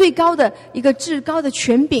个最高的一个至高的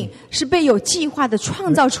权柄，是被有计划的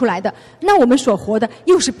创造出来的，那我们所活的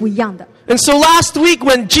又是不一样的。 And so last week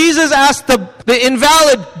when Jesus asked the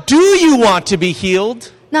invalid, do you want to be healed?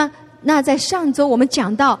 那在上周我们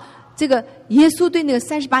讲到这个耶稣对那个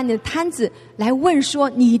38年的瘫子来问说，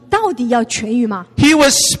你到底要痊愈吗？ He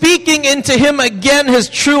was speaking into him again his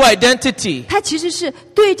true identity. 他其实是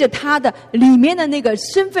对着他的里面的那个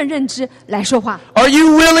身份认知来说话。 Are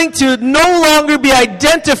you willing to no longer be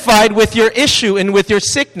identified with your issue and with your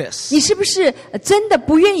sickness? 你是不是真的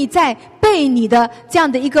不愿意再被你的这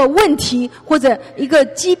样的一个问题或者一个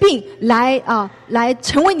疾病来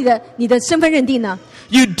成为你的身份认定呢？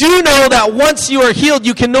 You do know that once you are healed,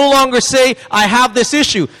 you can no longer say, I have this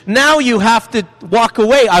issue. Now you have to walk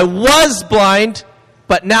away. I was blind,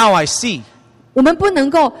 but now I see. 我们不能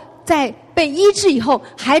够在被医治以后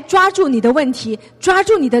还抓住你的问题，抓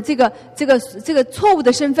住你的这个错误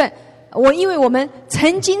的身份。因为我们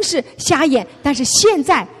曾经是瞎眼，但是现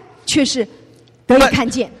在却是得以看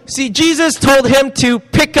见。 See, Jesus told him to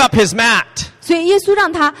pick up his mat. 所以耶稣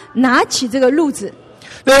让他拿起这个褥子。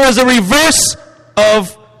 There was a reverse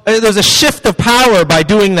there's a shift of power by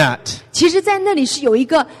doing that. 其实在那里是有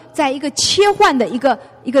在一个切换的一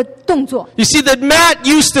个动作。 You see, the mat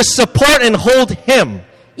used to support and hold him.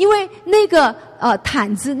 因为那个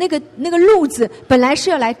毯子那个褥子本来是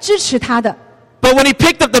要来支持他的。 But when he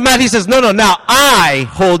picked up the mat, he says, no, now I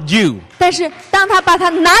hold you. 但是当他把它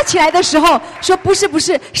拿起来的时候，说不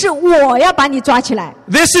是，是我要把你抓起来。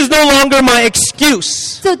 This is no longer my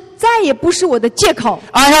excuse. 这再也不是我的借口。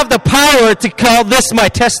 I have the power to call this my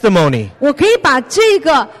testimony. 我可以把这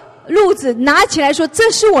个褥子拿起来说，这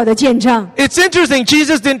是我的见证。 It's interesting,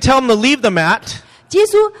 Jesus didn't tell him to leave the mat. 耶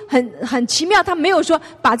稣很奇妙，他没有说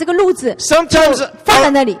把这个褥子 Sometimes 就放在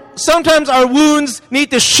那里。 sometimes our wounds need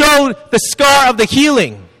to show the scar of the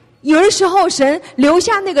healing. 有的时候，神留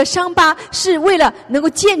下那个伤疤，是为了能够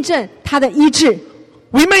见证他的医治。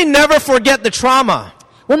 We may never forget the trauma.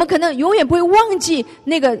 我们可能永远不会忘记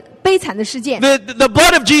那个悲惨的事件。 The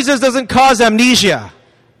blood of Jesus doesn't cause amnesia.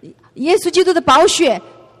 耶稣基督的宝血，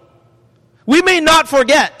 We may not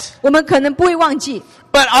forget, 我们可能不会忘记，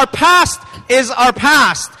 but our past is our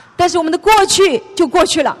past. 但是我们的过去就过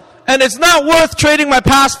去了。 And it's not worth trading my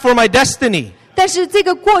past for my destiny. 但是这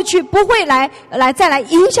个过去不会再来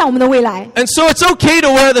影响我们的未来。 And so it's okay to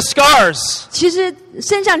wear the scars. 其实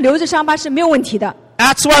身上留着伤疤是没有问题的，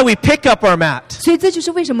 That's why we pick up our mat. 所以这就是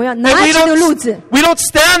为什么要拿 And 起这个褥子。 we don't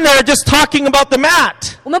stand there just talking about the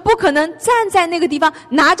mat. 我们不可能站在那个地方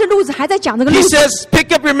拿着褥子还在讲这个 He 褥子。 says,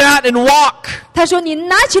 pick up your mat and walk. 他说你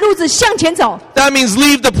拿起褥子向前走， That means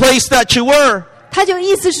leave the place that you were. 他就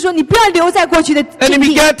意思是说你不要留在过去的 And he 境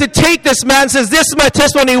地。 began to take this man, says, this is my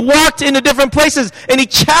testimony. He walked into different places and he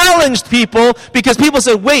challenged people because people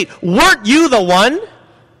said, wait, weren't you the one?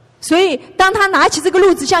 所以当他拿起这个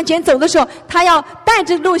褥子向前走的时候，他要带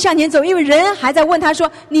着路向前走，因为人还在问他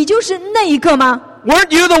说，你就是那一个吗？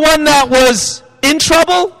 Weren't you the one that was in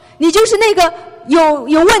trouble? 你就是那个有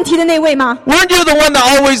问题的那位吗？ Weren't you the one that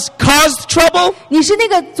always caused trouble? 你是那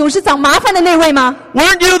个总是找麻烦的那位吗？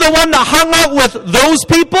 Weren't you the one that hung out with those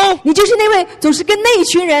people? 你就是那位总是跟那一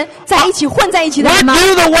群人在一起混在一起的人吗？ Weren't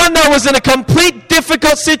you the one that was in a complete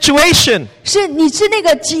difficult situation? 你是那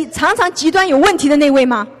个常常极端有问题的那位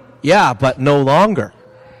吗？ Yeah, but no longer.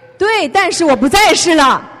 对，但是我不再是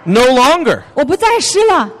了， No longer. 我不再是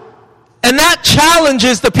了。 And that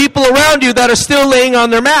challenges the people around you that are still laying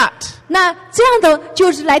on their mat. 那这样的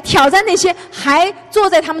就是来挑战那些还坐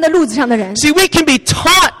在他们的褥子上的人。 See, we can be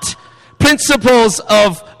taught principles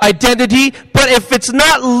of identity, but if it's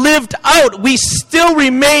not lived out, we still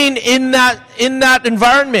remain in that 我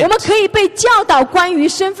environment. 们可以被教导关于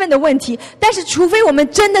身份的问题，但是除非我们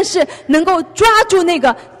真的是能够抓住那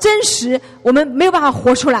个真实，我们没有办法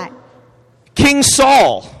活出来。 King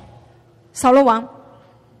Saul, 扫罗王，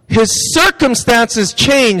 his circumstances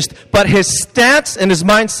changed, but his stance and his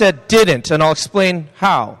mindset didn't, and I'll explain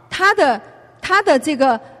how. 他的这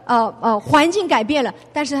个环境改变了，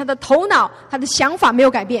但是他的头脑、他的想法没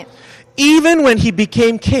有改变， Even when he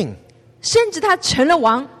became king, 甚至他成了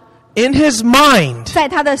王。In his mind, 在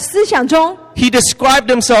他的思想中， he described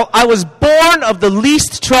himself, I was born of the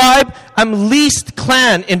least tribe, I'm least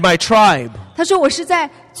clan in my tribe. 他说我是在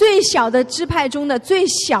最小的支派中的最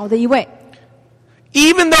小的一位。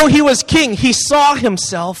 Even though he was king, he saw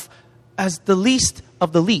himself as the least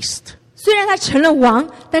of the least. 虽然他成了王，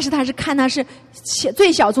但是他是看他是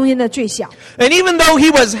最小中间的最小。 And even though he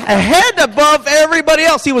was a head above everybody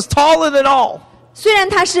else, he was taller than all. 虽然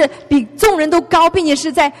他是比众人都高，并且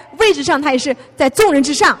是在位置上他也是在众人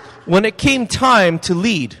之上， When it came time to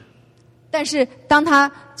lead, 但是当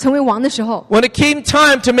他成为王的时候， when it came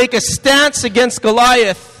time to make a stance against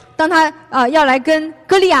Goliath, 当他要来跟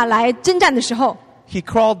歌利亚来征战的时候， he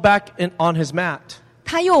crawled back on his mat.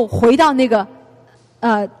 他又回到那个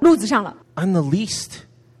路子上了。 I'm the least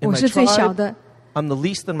in 我 my 是最小 tribe. 的， I'm the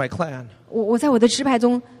least in my clan. 我在我的支派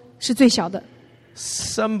中是最小的。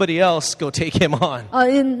 Somebody else go take him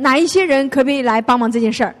on. 哪一些人可不可以来帮忙这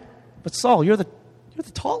件事儿？ But Saul, you're the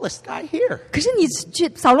tallest guy here. 可是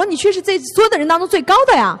扫罗，你却是这所有的人当中最高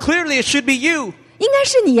的呀， Clearly, it should be you. 应该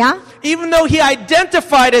是你呀。 Even though he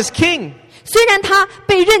identified as king, 虽然他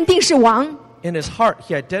被认定是王， in his heart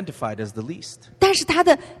he identified as the least. 但是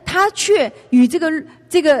他却与这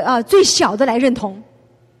个最小的来认同。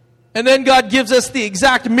 And then God gives us the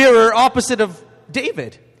exact mirror opposite of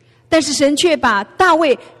David. 但是神却把大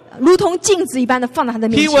卫如同镜子一般的放在他的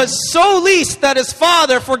面 He 前。 was so least that his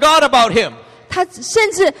father forgot about him. 他甚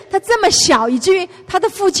至他这么小，以至于他的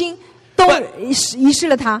父亲都 But- 遗失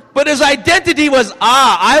了他。 But his identity was,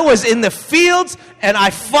 I was in the fields and I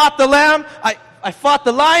fought the lamb, I fought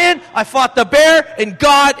the lion, I fought the bear, and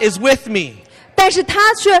God is with me. 但是他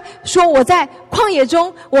却说我在旷野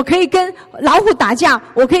中，我可以跟老虎打架，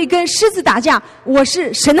我可以跟狮子打架，我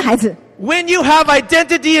是神的孩子。 When you have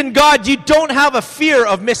identity in God, you don't have a fear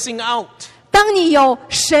of missing out. 当你有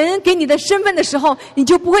神给你的身份的时候，你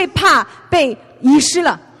就不会怕被遗失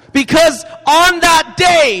了， Because on that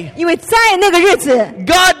day, 因为在那个日子，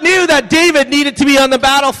 God knew that David needed to be on the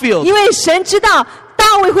battlefield. 因为神知道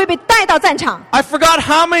大卫会被带到战场。 I forgot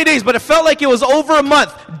how many days, but it felt like it was over a month.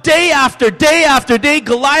 Day after day after day,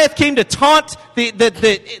 Goliath came to taunt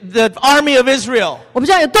the army of Israel. 我不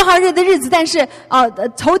知道有多少日的日子，但是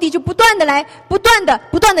仇敌就不断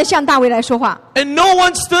的向大卫来说话， And no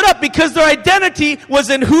one stood up because their identity was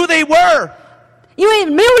in who they were 因为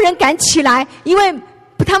没有人敢起来，因为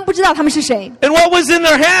他们不知道他们是谁， and what was in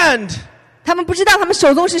their hand. 他们不知道他们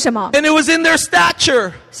手中是什么， And it was in their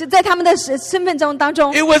stature. 是在他们的身份当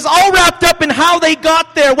中， It was all wrapped up in how they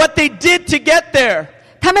got there, what they did to get there.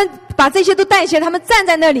 他们把这些都带起来，他们站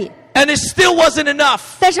在那里， And it still wasn't enough.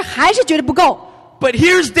 但是还是觉得不够。 But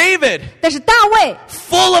here's David, 但是大卫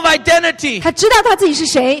full of identity, 他知道他自己是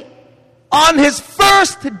谁， on his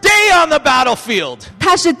first day on the battlefield.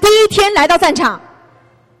 他是第一天来到战场，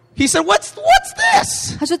 He said, What's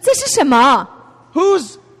this? 他说这是什么？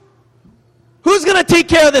 Who's going to take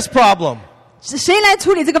care of this problem? 是谁来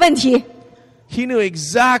处理这个问题？ He knew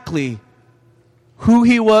exactly who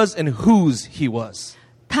he was and whose he was.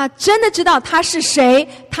 他真的知道他是谁，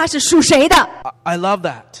他是属谁的。 I love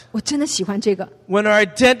that. 我真的喜欢这个。 When our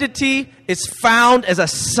identity is found as a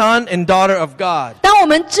son and daughter of God. 当我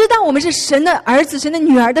们知道我们是神的儿子、神的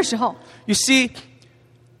女儿的时候， You see,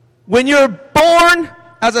 when you're born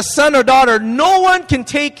as a son or daughter, no one can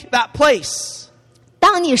take that place.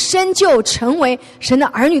 当你深就成为神的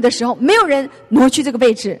儿女的时候，没有人挪去这个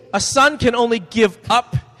位置。 A son can only give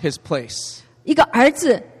up his place, 一个儿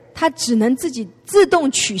子，他只能自己自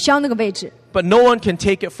动取消那个位置， but no one can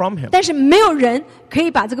take it from him. 但是没有人可以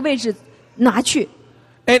把这个位置拿去。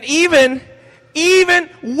 And even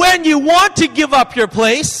when you want to give up your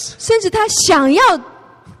place, 甚至他想要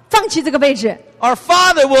放弃这个位置， our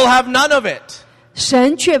Father will have none of it.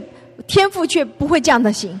 天父却不会这样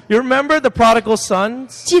的行。 You remember the prodigal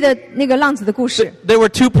sons? 记得那个浪子的故事， There were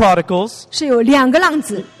two prodigals. 是有两个浪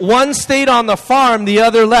子， One stayed on the farm, the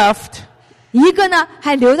other left. 一个呢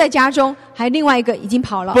还留在家中，还另外一个已经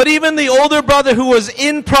跑了。 But even the older brother who was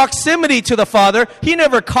in proximity to the father, he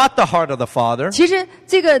never caught the heart of the father. 其实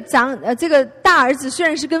这个大儿子虽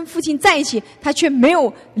然是跟父亲在一起，他却没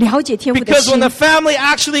有了解天父的 Because 心 when。the family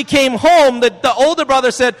actually came home, the older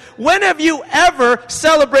brother said, When have you ever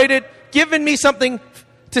given me something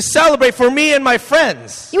to celebrate for me and my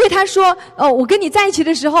friends? 因为他说，我跟你在一起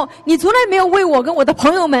的时候，你从来没有为我跟我的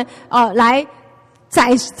朋友们来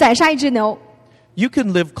宰杀一只牛。 You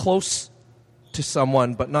can live close to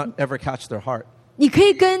someone but not ever catch their heart. 你可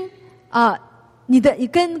以跟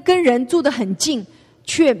人住得很近，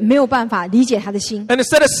却没有办法理解他的心。 And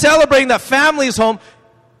instead of celebrating that family's home,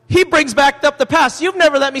 he brings back up the past. You've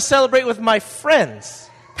never let me celebrate with my friends.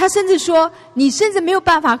 他甚至说，你甚至没有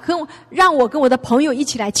办法让我跟我的朋友一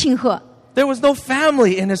起来庆贺。 There was no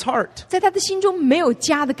family in his heart. 在他的心中没有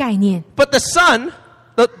家的概念。 But the son,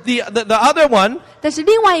 the other one, 但是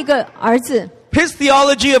另外一个儿子， his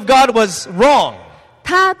theology of God was wrong.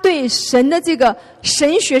 他对神的这个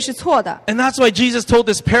神学是错的， And that's why Jesus told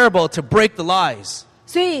this parable to break the lies.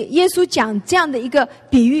 所以耶稣讲这样的一个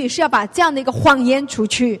比喻，是要把这样的一个谎言除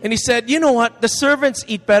去。 And he said, you know what? The servants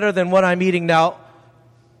eat better than what I'm eating now.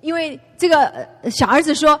 因为这个小儿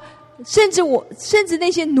子说，甚至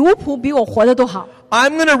那些奴仆比我活得都好。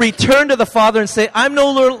 I'm going to return to the father and say, I'm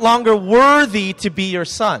no longer worthy to be your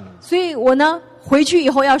son. 所以我呢，回去以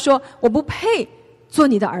后要说，我不配做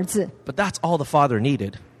你的儿子。 But that's all the father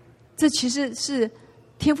needed. 这其实是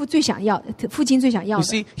天父最想要，父亲最想要 You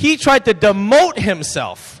的。 see, he tried to demote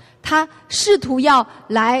himself. 他试图要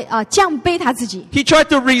来降卑他自己， He tried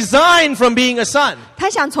to resign from being a son. 他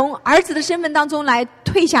想从儿子的身份当中来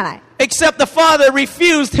退下来。 Except the father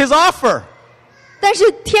refused his offer.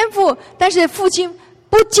 但是父亲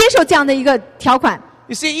不接受这样的一个条款。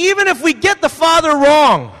 You see, even if we get the father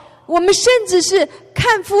wrong, 我们甚至是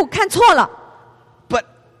看父看错了， but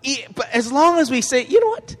as long as we say, you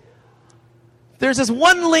know what? There's this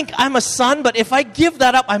one link, I'm a son, but if I give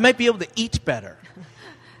that up, I might be able to eat better.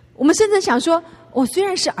 我们甚至想说，我虽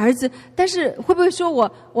然是儿子，但是会不会说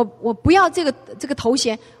我不要这个头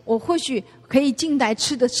衔，我或许可以进来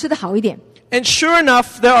吃的好一点。 And sure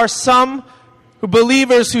enough, there are some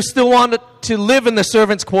believers who still want to live in the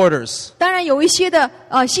servants' quarters. 当然有一些的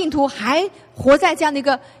信徒还活在这样的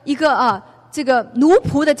一个这个奴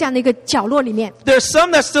仆的这样的一个角落里面， There's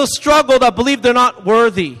some that still struggle that believe they're not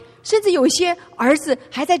worthy. 甚至有一些儿子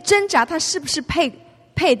还在挣扎，他是不是配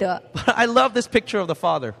得？ But I love this picture of the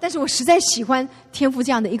father. 但是我实在喜欢天父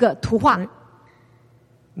这样的一个图画。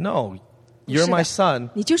 No, you're 是 my 的 son.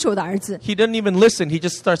 你就是我的儿子。 He didn't even listen. He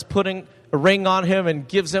just starts putting a ring on him and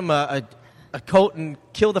gives him a coat and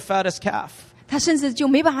kill the fattest calf. 他甚至就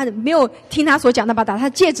没有听他所讲的，把他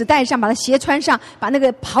戒指戴上，把他鞋穿上，把那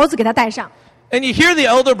个袍子给他戴上。 And you hear the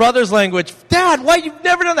elder brother's language. Dad, why you've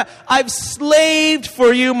never done that? I've slaved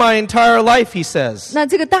for you my entire life, he says. 那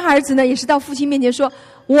这个大儿子呢，也是到父亲面前说：“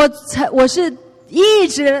我是一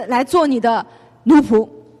直来做你的奴仆。”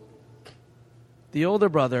 The older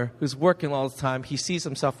brother, who's working all the time, he sees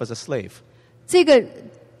himself as a slave. 这个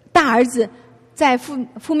大儿子在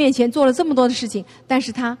父面前做了这么多的事情，但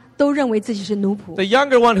是他都认为自己是奴仆。 The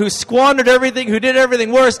younger one who squandered everything, who did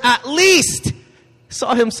everything worse, at least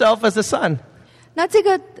saw himself as a son. 那这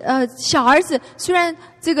个小儿子虽然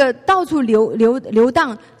这个到处流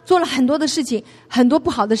荡，做了很多的事情，很多不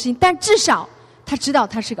好的事情，但至少他知道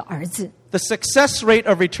他是个儿子。 The success rate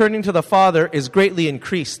of returning to the father is greatly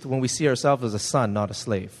increased when we see ourselves as a son, not a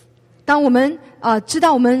slave. 当我们知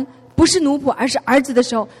道我们不是奴仆，而是儿子的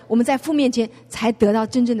时候，我们在父面前才得到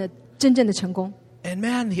真正的成功。 And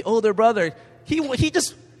man, the older brother, he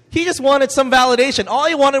just wanted some validation. All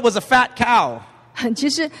he wanted was a fat cow. 其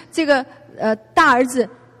实这个大儿子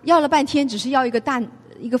要了半天，只是要一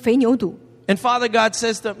个肥牛犊。 And Father God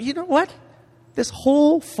says to him, you know what? This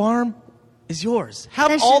whole farm is yours. Have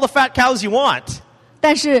但是 all the fat cows you want.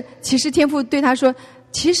 但是其实天父对他说：“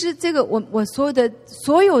其实这个我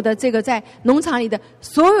所有的这个在农场里的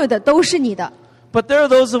所有的都是你的。” But there are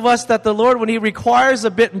those of us that the Lord, when He requires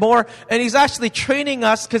a bit more, and He's actually training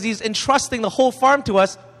us because He's entrusting the whole farm to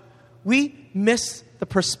us, we miss the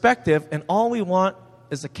perspective, and all we want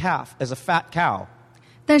is a calf, as a fat cow.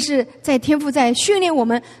 但是在天父在训练我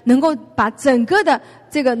们能够把整个的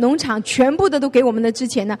这个农场全部的都给我们的之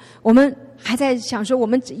前呢，我们还在想说，我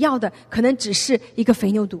们要的可能只是一个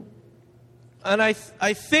肥牛犊。 And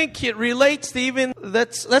I think it relates to even,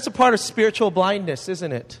 that's a part of spiritual blindness,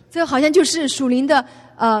 isn't it? 这好像就是属灵的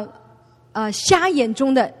瞎眼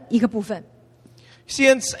中的一个部分。 See,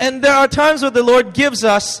 and there are times where the Lord gives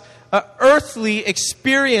us earthly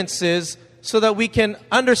experiences so that we can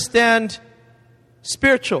understand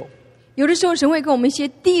spiritual. 有的时候神会给我们一些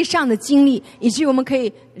地上的经历，以至于我们可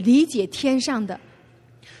以理解天上的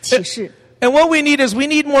启示。 And what we need is we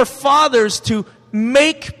need more fathers to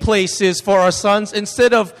make places for our sons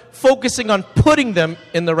instead of focusing on putting them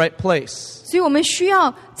in the right place. 所以我们需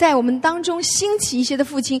要在我们当中兴起一些的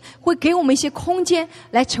父亲，会给我们一些空间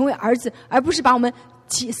来成为儿子，而不是把我们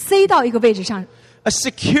塞到一个位置上。 A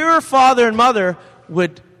secure father and mother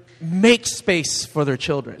would make space for their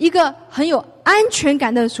children. 一个很有安全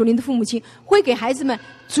感的属灵的父母亲，会给孩子们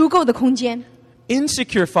足够的空间。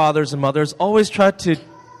 Insecure fathers and mothers always try to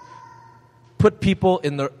put people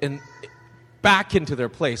back into their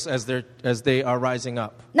place as they are rising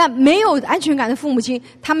up. 那没有安全感的父母亲，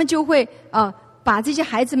他们就会把这些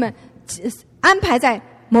孩子们安排在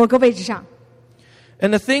某个位置上。 And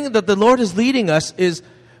the thing that the Lord is leading us is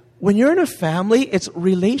when you're in a family, it's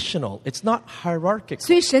relational. It's not hierarchical.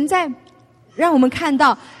 所以神在让我们看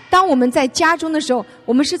到，当我们在家中的时候，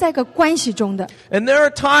我们是在一个关系中的。 And there are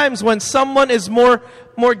times when someone is more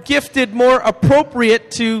gifted, more appropriate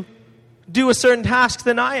to do a certain task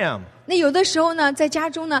than I am. 那有的时候呢，在家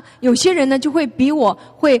中呢，有些人呢就会比我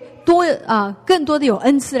会多更多的有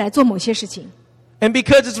恩赐来做某些事情。 And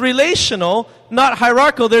because it's relational, not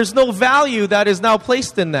hierarchical, there's no value that is now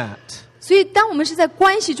placed in that. 所以，当我们是在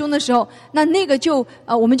关系中的时候，那个就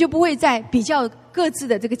我们就不会再比较各自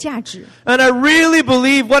的这个价值。 And I really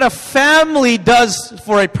believe what a family does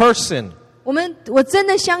for a person. 我真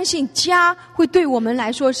的相信家会对我们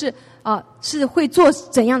来说是会做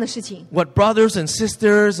怎样的事情。 What brothers and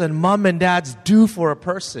sisters and mom and dads do for a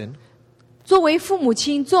person. 作为父母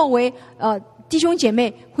亲，作为弟兄姐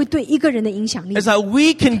妹，会对一个人的影响力。 Is that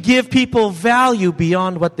we can give people value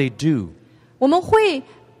beyond what they do. 我们会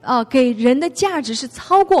给人的价值是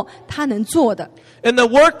超过他能做的。 In the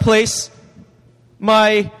workplace,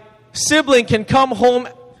 my sibling can come home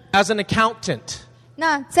as an accountant.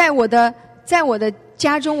 那在我的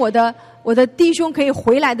家中，我的弟兄可以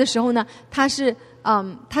回来的时候呢，他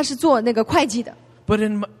是做那个会计的。 But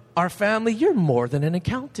in our family, you're more than an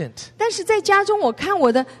accountant. 但是在家中，我看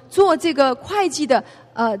我的做这个会计的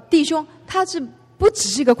弟兄，他是不只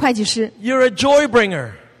是个会计师， You're a joy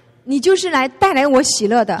bringer. 你就是来带来我喜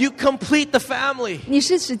乐的， You complete the family. 你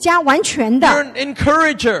是使家完全 You're 的， an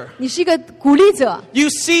encourager. 你是一个鼓励者， You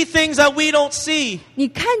see things that we don't see. 你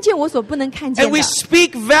看见我所不能看见 And we 的。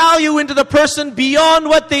 speak value into the person beyond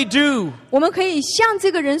what they do. 我们可以像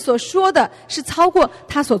这个人所说的是超过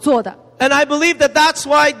他所做的， And I believe that that's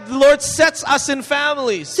why the Lord sets us in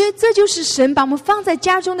families. 所以这就是神把我们放在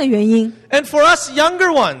家中的原因。 And for us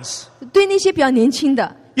younger ones, 对那些比较年轻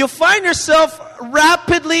的， you'll find yourself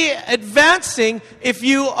rapidly advancing if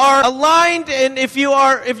you are aligned and if you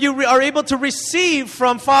are able to receive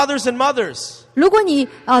from fathers and mothers. 如果你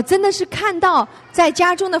真的是看到在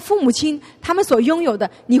家中的父母亲他们所拥有的，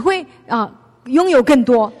你会拥有更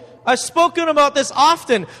多。 I've spoken about this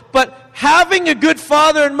often, but having a good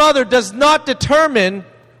father and mother does not determine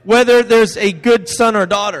whether there's a good son or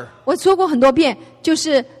daughter. 我说过很多遍，就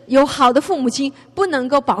是有好的父母亲不能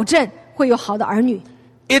够保证会有好的儿女。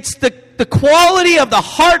 It's the quality of the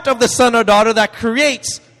heart of the son or daughter that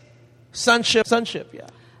creates sonship,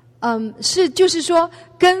 yeah. 就是说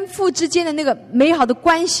跟父之间的那个美好的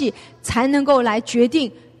关系，才能够来决定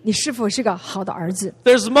你是否是个好的儿子。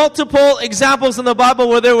 There's multiple examples in the Bible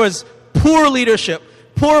where there was poor leadership,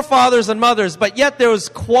 poor fathers and mothers, but yet there was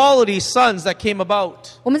quality sons that came about.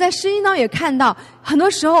 我们在圣经当中也看到，很多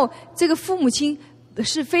时候这个父母亲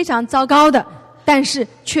是非常糟糕的，但是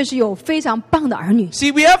却是有非常棒的儿女。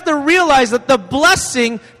 See, we have to realize that the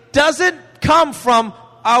blessing doesn't come from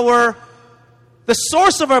the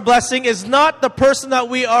source of our blessing is not the person that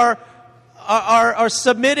we are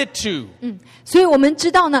submitted to. 所以我们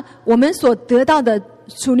知道呢，我们所得到的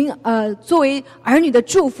属灵作为儿女的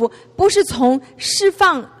祝福，不是从释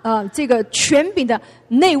放这个权柄的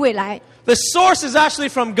那位来， The source is actually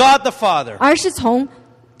from God the Father, 而是从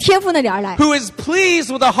天父那里而来， who is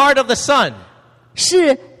pleased with the heart of the Son.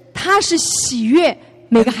 他是喜悦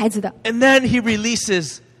每个孩子的， And then he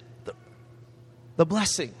releases the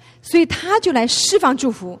blessing, 所以他就来释放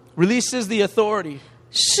祝福， releases the authority.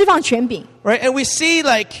 释放权柄， Right? And we see,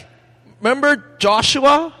 remember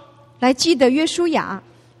Joshua? 来记得约书亚。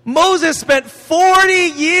 Moses spent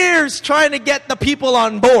 40 years trying to get the people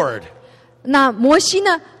on board. 那摩西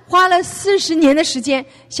呢，花了40年的时间，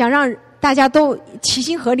想让大家都齐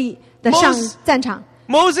心合力的上战场。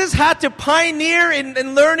 Moses had to pioneer in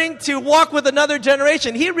learning to walk with another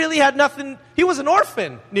generation. He really had nothing. He was an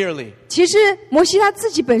orphan, nearly. 其实摩西他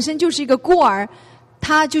自己本身就是一个孤儿，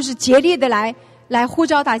他就是竭力的来呼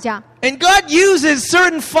召大家。 And God uses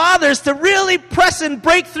certain fathers to really press and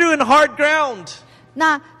break through in hard ground.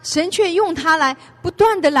 那神却用他来不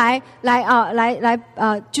断的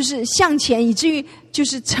就是向前，以至于就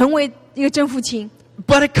是成为一个真父亲。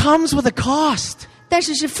 But it comes with a cost. 但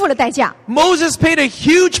是付了代价， Moses paid a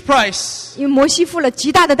huge price. 因为摩西付了极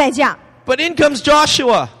大的代价。 But in comes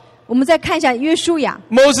Joshua. 我们再看一下约书亚。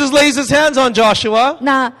 Moses lays his hands on Joshua.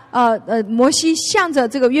 那摩西向着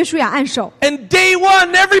这个约书亚按手。 And day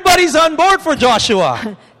one, everybody's on board for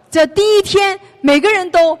Joshua. 这第一天，每个人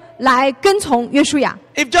都来跟从约书亚。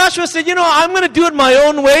 If Joshua said, I'm going to do it my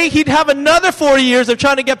own way, he'd have another 40 years of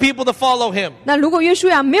trying to get people to follow him. 那如果约书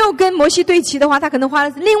亚没有跟摩西对齐的话，他可能花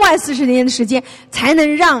了另外40年的时间，才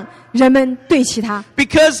能让人们对齐他。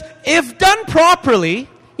 Because if done properly,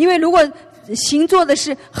 因为如果行做的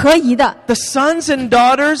是合宜的。 The sons and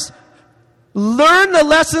daughters learn the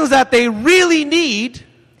lessons that they really need.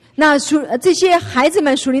 那这些孩子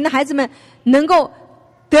们，属灵的孩子们，能够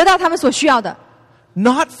得到他们所需要的，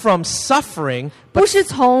 Not from suffering, 不是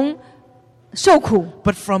从受苦，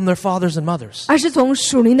 but from their fathers and mothers. 而是从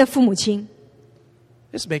属灵的父母亲。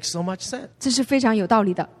 This makes so much sense. 这是非常有道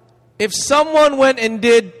理的。 If someone went and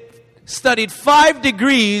studied 5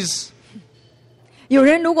 degrees 有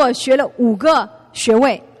人如果学了5个学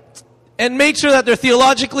位， and made sure that they're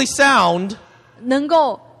theologically sound, 能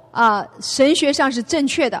够神学上是正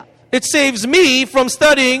确的， it saves me from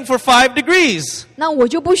studying for 5 degrees. 那我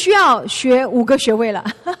就不需要学5个学位了。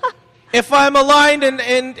 If I'm aligned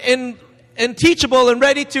and teachable and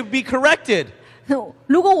ready to be corrected.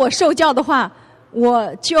 如果我受教的话，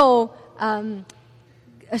我就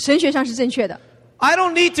神学上是正确的。 I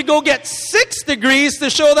don't need to go get 6 degrees to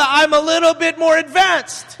show that I'm a little bit more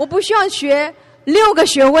advanced. 我不需要学6个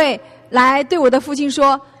学位来对我的父亲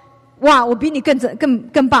说，哇，我比你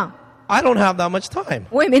更棒。 I don't have that much time.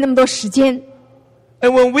 我也没那么多时间。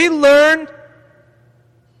 And when we learn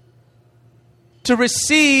to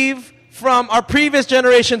receive from our previous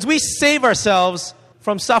generations, we save ourselves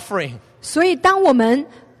from suffering. 所以当我们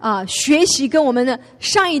学习跟我们的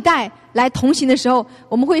上一代来同行的时候，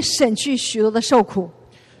我们会省去许多的受苦。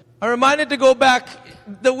 I'm reminded to go back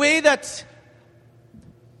the way that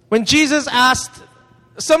when Jesus asked,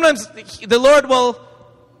 sometimes the Lord will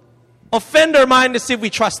offend our mind to see if we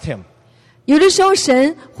trust Him. 有的时候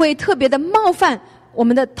神会特别的冒犯我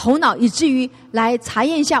们的头脑，以至于来查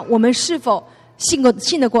验一下我们是否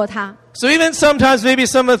信得过他。 So even sometimes maybe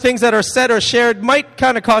some of the things that are said or shared might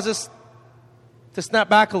kind of cause us to snap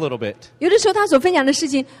back a little bit. 有的时候他所分享的事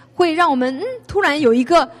情会让我们突然有一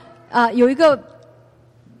个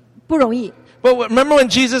不容易。 But remember when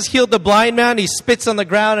Jesus healed the blind man, he spits on the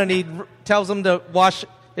ground and he tells him to wash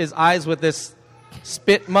his eyes with this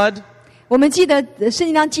spit mud? 我们记得圣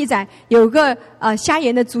经上记载有个瞎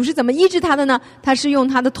眼的主是怎么医治他的呢？他是用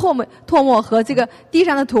他的唾沫和这个地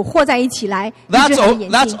上的土和在一起来医治他的眼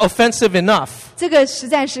That's 睛。 offensive enough. 这个实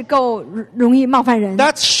在是够容易冒犯人。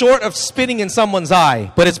 That's short of spitting in someone's eye,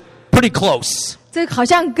 but it's pretty close. 这好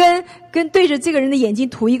像跟对着这个人的眼睛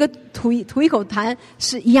吐一口痰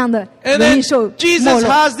是一样的， And 容易 then 受没 Jesus 落。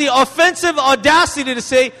 has the offensive audacity to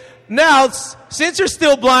say, now, since you're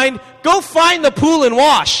still blind, go find the pool and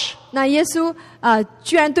wash. 那耶稣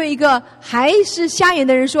居然对一个还是瞎眼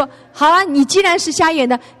的人说：“好啊，你既然是瞎眼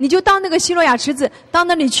的，你就到那个希罗亚池子，到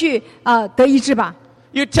那里去得医治吧。”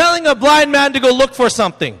 You're telling a blind man to go look for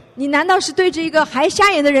something. 你难道是对着一个还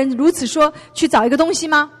瞎眼的人如此说，去找一个东西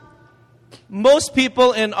吗？ Most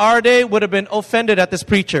people in our day would have been offended at this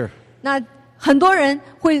preacher. 那很多人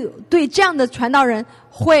会对这样的传道人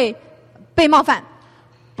会被冒犯，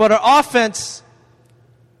 But our offense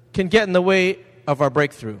can get in the way of our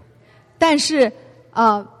breakthrough. 但是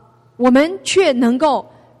我们却能够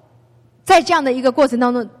在这样的一个过程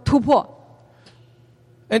当中突破。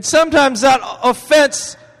 And sometimes that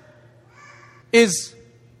offense is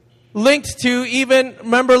linked to even,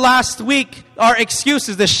 remember last week, our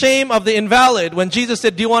excuses, the shame of the invalid, when Jesus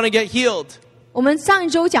said, do you want to get healed? 我们上一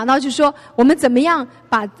周讲到，就是说我们怎么样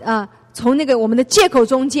把从那个我们的借口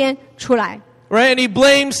中间出来， Right? And he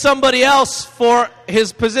blames somebody else for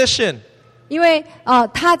his position. 因为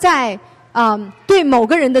他在对某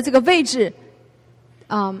个人的这个位置，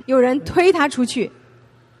有人推他出去。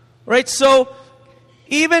 Right? So,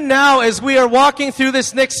 even now, as we are walking through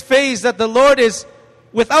this next phase, that the Lord is,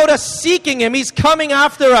 without us seeking Him, He's coming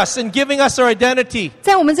after us and giving us our identity.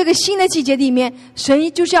 在我们这个新的季节里面，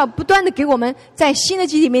神就是要不断的给我们在新的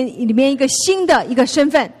季节里面一个新的一个身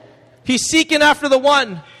份， He's seeking after the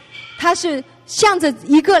one. 他是向着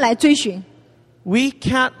一个来追寻。 We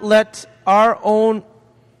can't let our own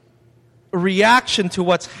reaction to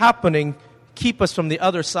what's happening keep us from the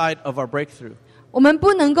other side of our breakthrough. 我们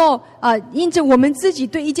不能够因着我们自己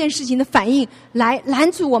对一件事情的反应来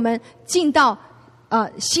拦阻我们进到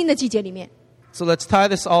新的季节里面。 So let's tie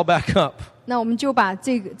this all back up. 那我们就把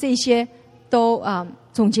这些都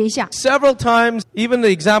总结一下。 Several times, even the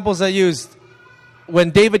examples I used,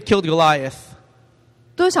 when David killed Goliath,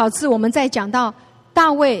 多少次我们在讲到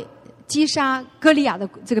大卫击杀歌利亚的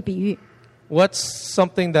这个比喻？ what's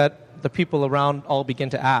something that the people around all begin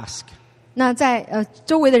to ask? 那在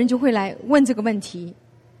周围的人就会来问这个问题：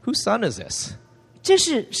 Whose son is this? 这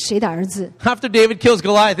是谁的儿子？ After David kills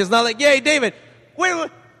Goliath, it's not like, yay, David, wait,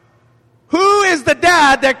 who is the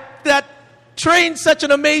dad that trained such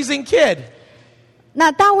an amazing kid?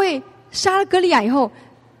 那大卫杀了歌利亚以后，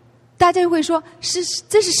大家就会说：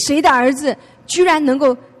这是谁的儿子，居然能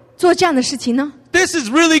够做这样的事情呢？ this is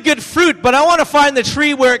really good fruit, but I want to find the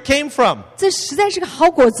tree where it came from. 这实在是个好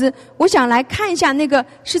果子，我想来看一下那个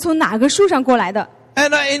是从哪个树上过来的。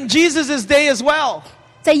 And in Jesus' day as well,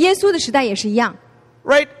 在耶稣的时代也是一样。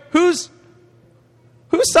 right? Whose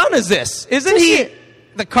son is this? Isn't he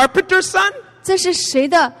the carpenter's son? 这是谁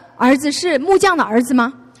的儿子？是木匠的儿子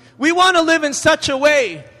吗？ We want to live in such a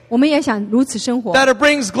way 我们也想如此生活， that it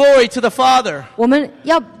brings glory to the Father. 我们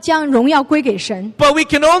要将荣耀归给神。 But we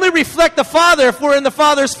can only reflect the Father if we're in the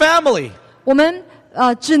Father's family. 我们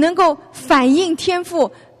只能够反映天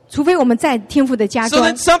父，除非我们在天父的家 So 中。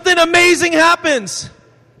 that something amazing happens.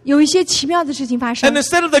 有一些奇妙的事情发生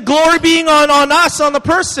And，instead of the glory being on us, on the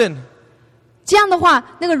person, 这样的话，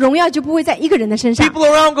那个荣耀就不会在一个人的身上。 people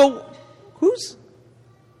around go,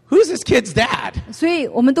 Who's this kid's dad? 所以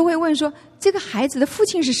我们都会问说，这个孩子的父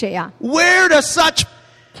亲是谁呀？ Where does such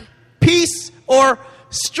peace or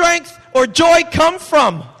strength or joy come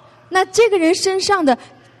from? 那这个人身上的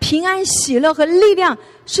平安、喜乐和力量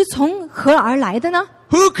是从何而来的呢？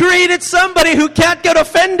 Who created somebody who can't get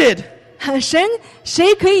offended? 神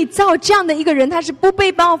谁可以造这样的一个人，他是不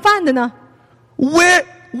被冒犯的呢？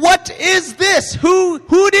 What is this? Who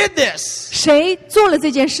did this? 谁做了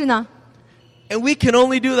这件事呢？ And we can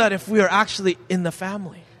only do that if we are actually in the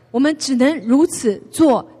family. 我们只能如此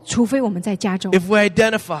做，除非我们在家中。 If we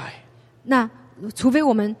identify. 那除非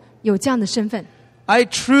我们有这样的身份， I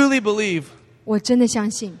truly believe 我真的相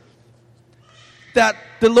信 that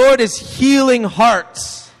the Lord is healing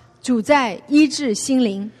hearts 主在医治心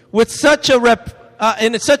灵， with such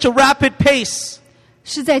in such a rapid pace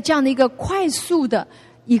是在这样的一个快速的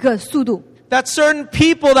一个速度。 that certain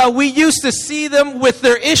people that we used to see them with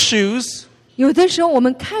their issues, 有的时候我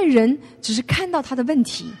们看人只是看到他的问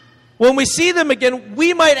题， when we see them again,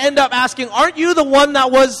 we might end up asking, aren't you the one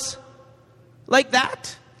that was like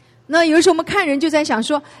that? 那有的时候我们看人就在想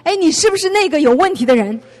说，哎，你是不是那个有问题的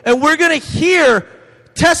人？ And we're going to hear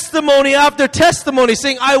testimony after testimony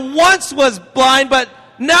saying, I once was blind, but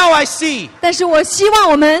now I see. 但是我希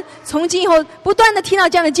望我们从今以后不断的听到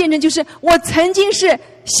这样的见证，就是我曾经是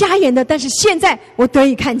瞎眼的，但是现在我得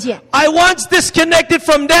以看见。 I once disconnected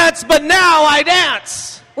from dance, but now I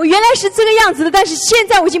dance. 我原来是这个样子的，但是现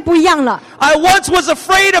在我已经不一样了。 I once was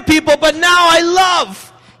afraid of people, but now I love.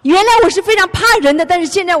 原来我是非常怕人的，但是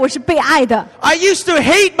现在我是被爱的。 I used to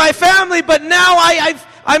hate my family, but now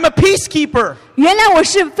I'm a peacekeeper. 原来我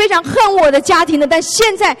是非常恨我的家庭的，但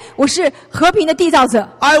现在我是和平的缔造者。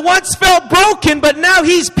 I once felt broken, but now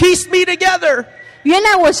He's pieced me together. 原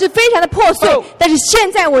来我是非常的破碎， Oh. 但是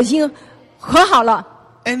现在我已经和好了。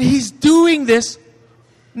 And He's doing this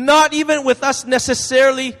not even with us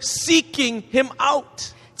necessarily seeking Him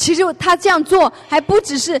out. 其实他这样做，还不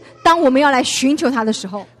只是当我们要来寻求他的时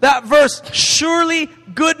候。 That verse, surely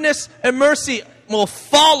goodness and mercy will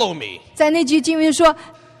follow me 在那句经文说：“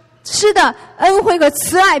是的，恩惠和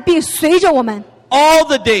慈爱必随着我们， all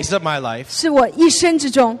the days of my life 是我一生之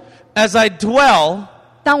中。 as I dwell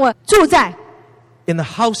当我住在 in the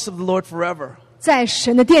house of the Lord forever. 在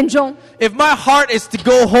神的殿中， If my heart is to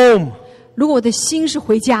go home, 如果我的心是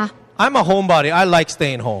回家， I'm a homebody. I like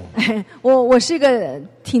staying home. 我是一个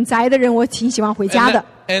挺宅的人，我挺喜欢回家的。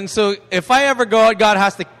 And so if I ever go out, God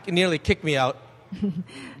has to nearly kick me out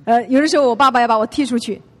有的时候我爸爸要把我踢出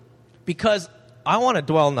去， because I want to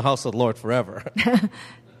dwell in the house of the Lord forever.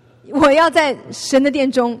 我要在神的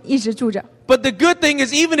殿中一直住着。 But the good thing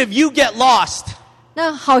is, even if you get lost,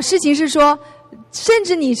 那好事情是说，甚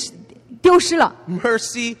至你丢失了，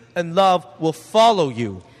 mercy and love will follow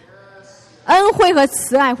you, 恩惠和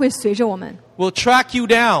慈爱会随着我们， will track you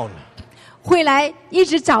down. 会来一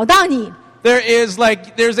直找到你。 There's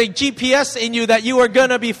a GPS in you that you are going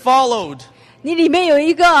to be followed. 你里面有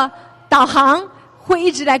一个导航，会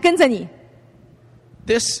一直来跟着你。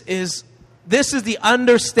 This is the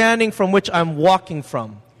understanding from which I'm walking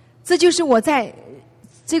from. 这就是我在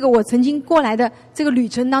这个我曾经过来的这个旅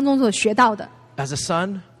程当中所学到的， As a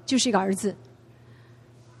son, 就是一个儿子。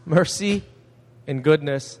 mercy and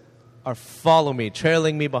goodness are follow me,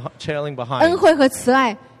 trailing恩 behind. 惠和慈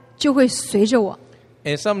爱就会随着我。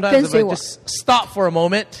 And sometimes if I 跟随我。 just stop for a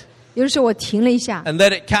moment 有的时候我停了一下， and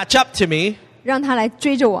let it catch up to me, 让他来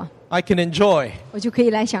追着我， I can enjoy. 我就可以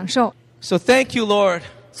来享受。 So thank you, Lord.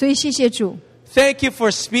 所以谢谢主， Thank you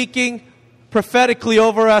for speaking prophetically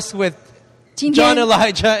over us with 今 John 天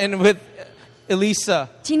Elijah and with Elisa.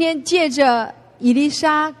 今天借着以利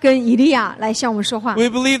沙跟以利亚来向我们说话， We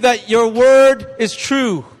believe that your word is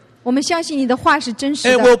true 我们相信你的话是真实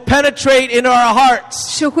and 的， will penetrate into our hearts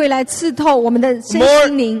是会来刺透我们的身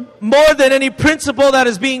心灵。 more than any principle that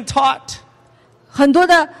is being taught. 很多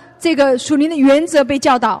的这个属灵的原则被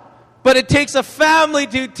教导， But it takes a family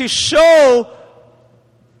to show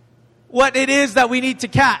what it is that we need to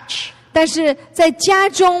catch. 但是在家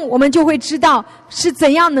中，我们就会知道是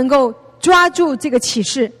怎样能够抓住这个启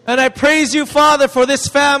示。 And I praise you, Father, for this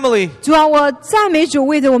family 主啊，我赞美主，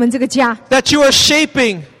为着我们这个家， that you are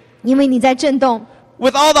shaping 因为你在震动，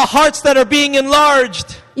 with all the hearts that are being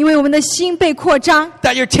enlarged, 因为我们的心被扩张，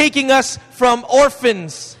 that you're taking us from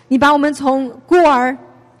orphans, 你把我们从孤儿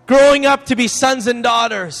growing up to be sons and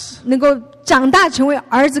daughters, 能够长大成为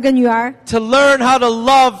儿子跟女儿， to learn how to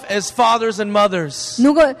love as fathers and mothers,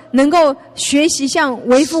 能够学习像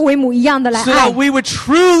为父为母一样的来 so 爱 that，we would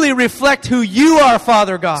truly reflect who you are,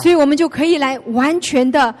 Father God. 所以我们就可以来完全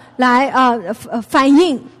的来反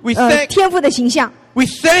映 We thank- 天父的形象。 We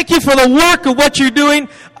thank you for the work of what you're doing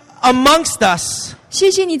amongst us 谢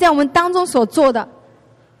谢你在我们当中所做的，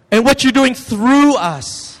 and what you're doing through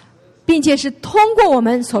us. 并且是通过我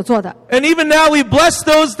们所做的。 And even now we bless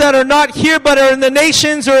those that are not here but are in the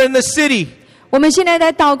nations or in the city. 我们现在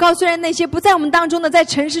在祷告，虽然那些不在我们当中的，在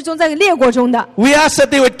城市中、在列国中的， We ask that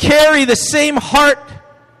they would carry the same heart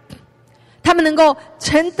他们能够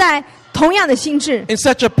承载同样的心智， in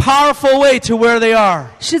such a powerful way to where they are.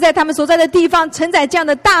 是在他们所在的地方承载这样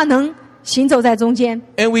的大能，行走在中间。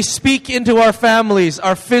 And we speak into our families,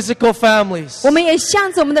 our physical families. 我们也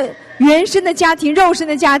向着我们的原生的家庭、肉身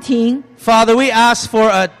的家庭， Father, we ask for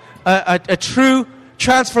a true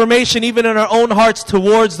transformation even in our own hearts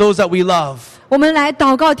towards those that we love. 我们来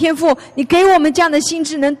祷告天父，你给我们这样的心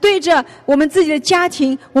智，能对着我们自己的家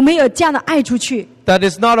庭，我们有这样的爱出去， That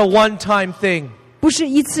is not a one-time thing. 不是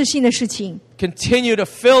一次性的事情， Continue to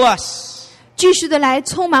fill us. 继续的来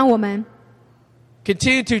充满我们，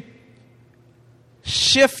 Continue to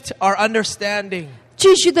shift our understanding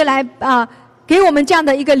继续的来给我们这样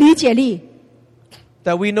的一个理解力。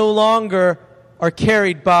 that we no longer are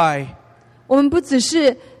carried by 我们不只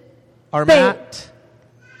是 our They- mat.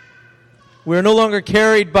 We're no longer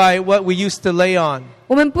carried by what we used to lay on,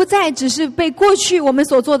 我们不再只是被过去我们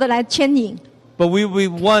所做的来牵引， but we will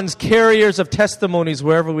be ones carriers of testimonies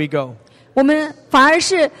wherever we go. 我们反而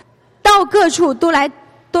是到各处都来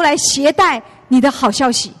携带你的好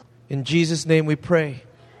消息。 In Jesus' name we pray.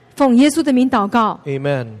 奉耶稣的名祷告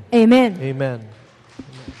Amen. ，Amen。 Amen.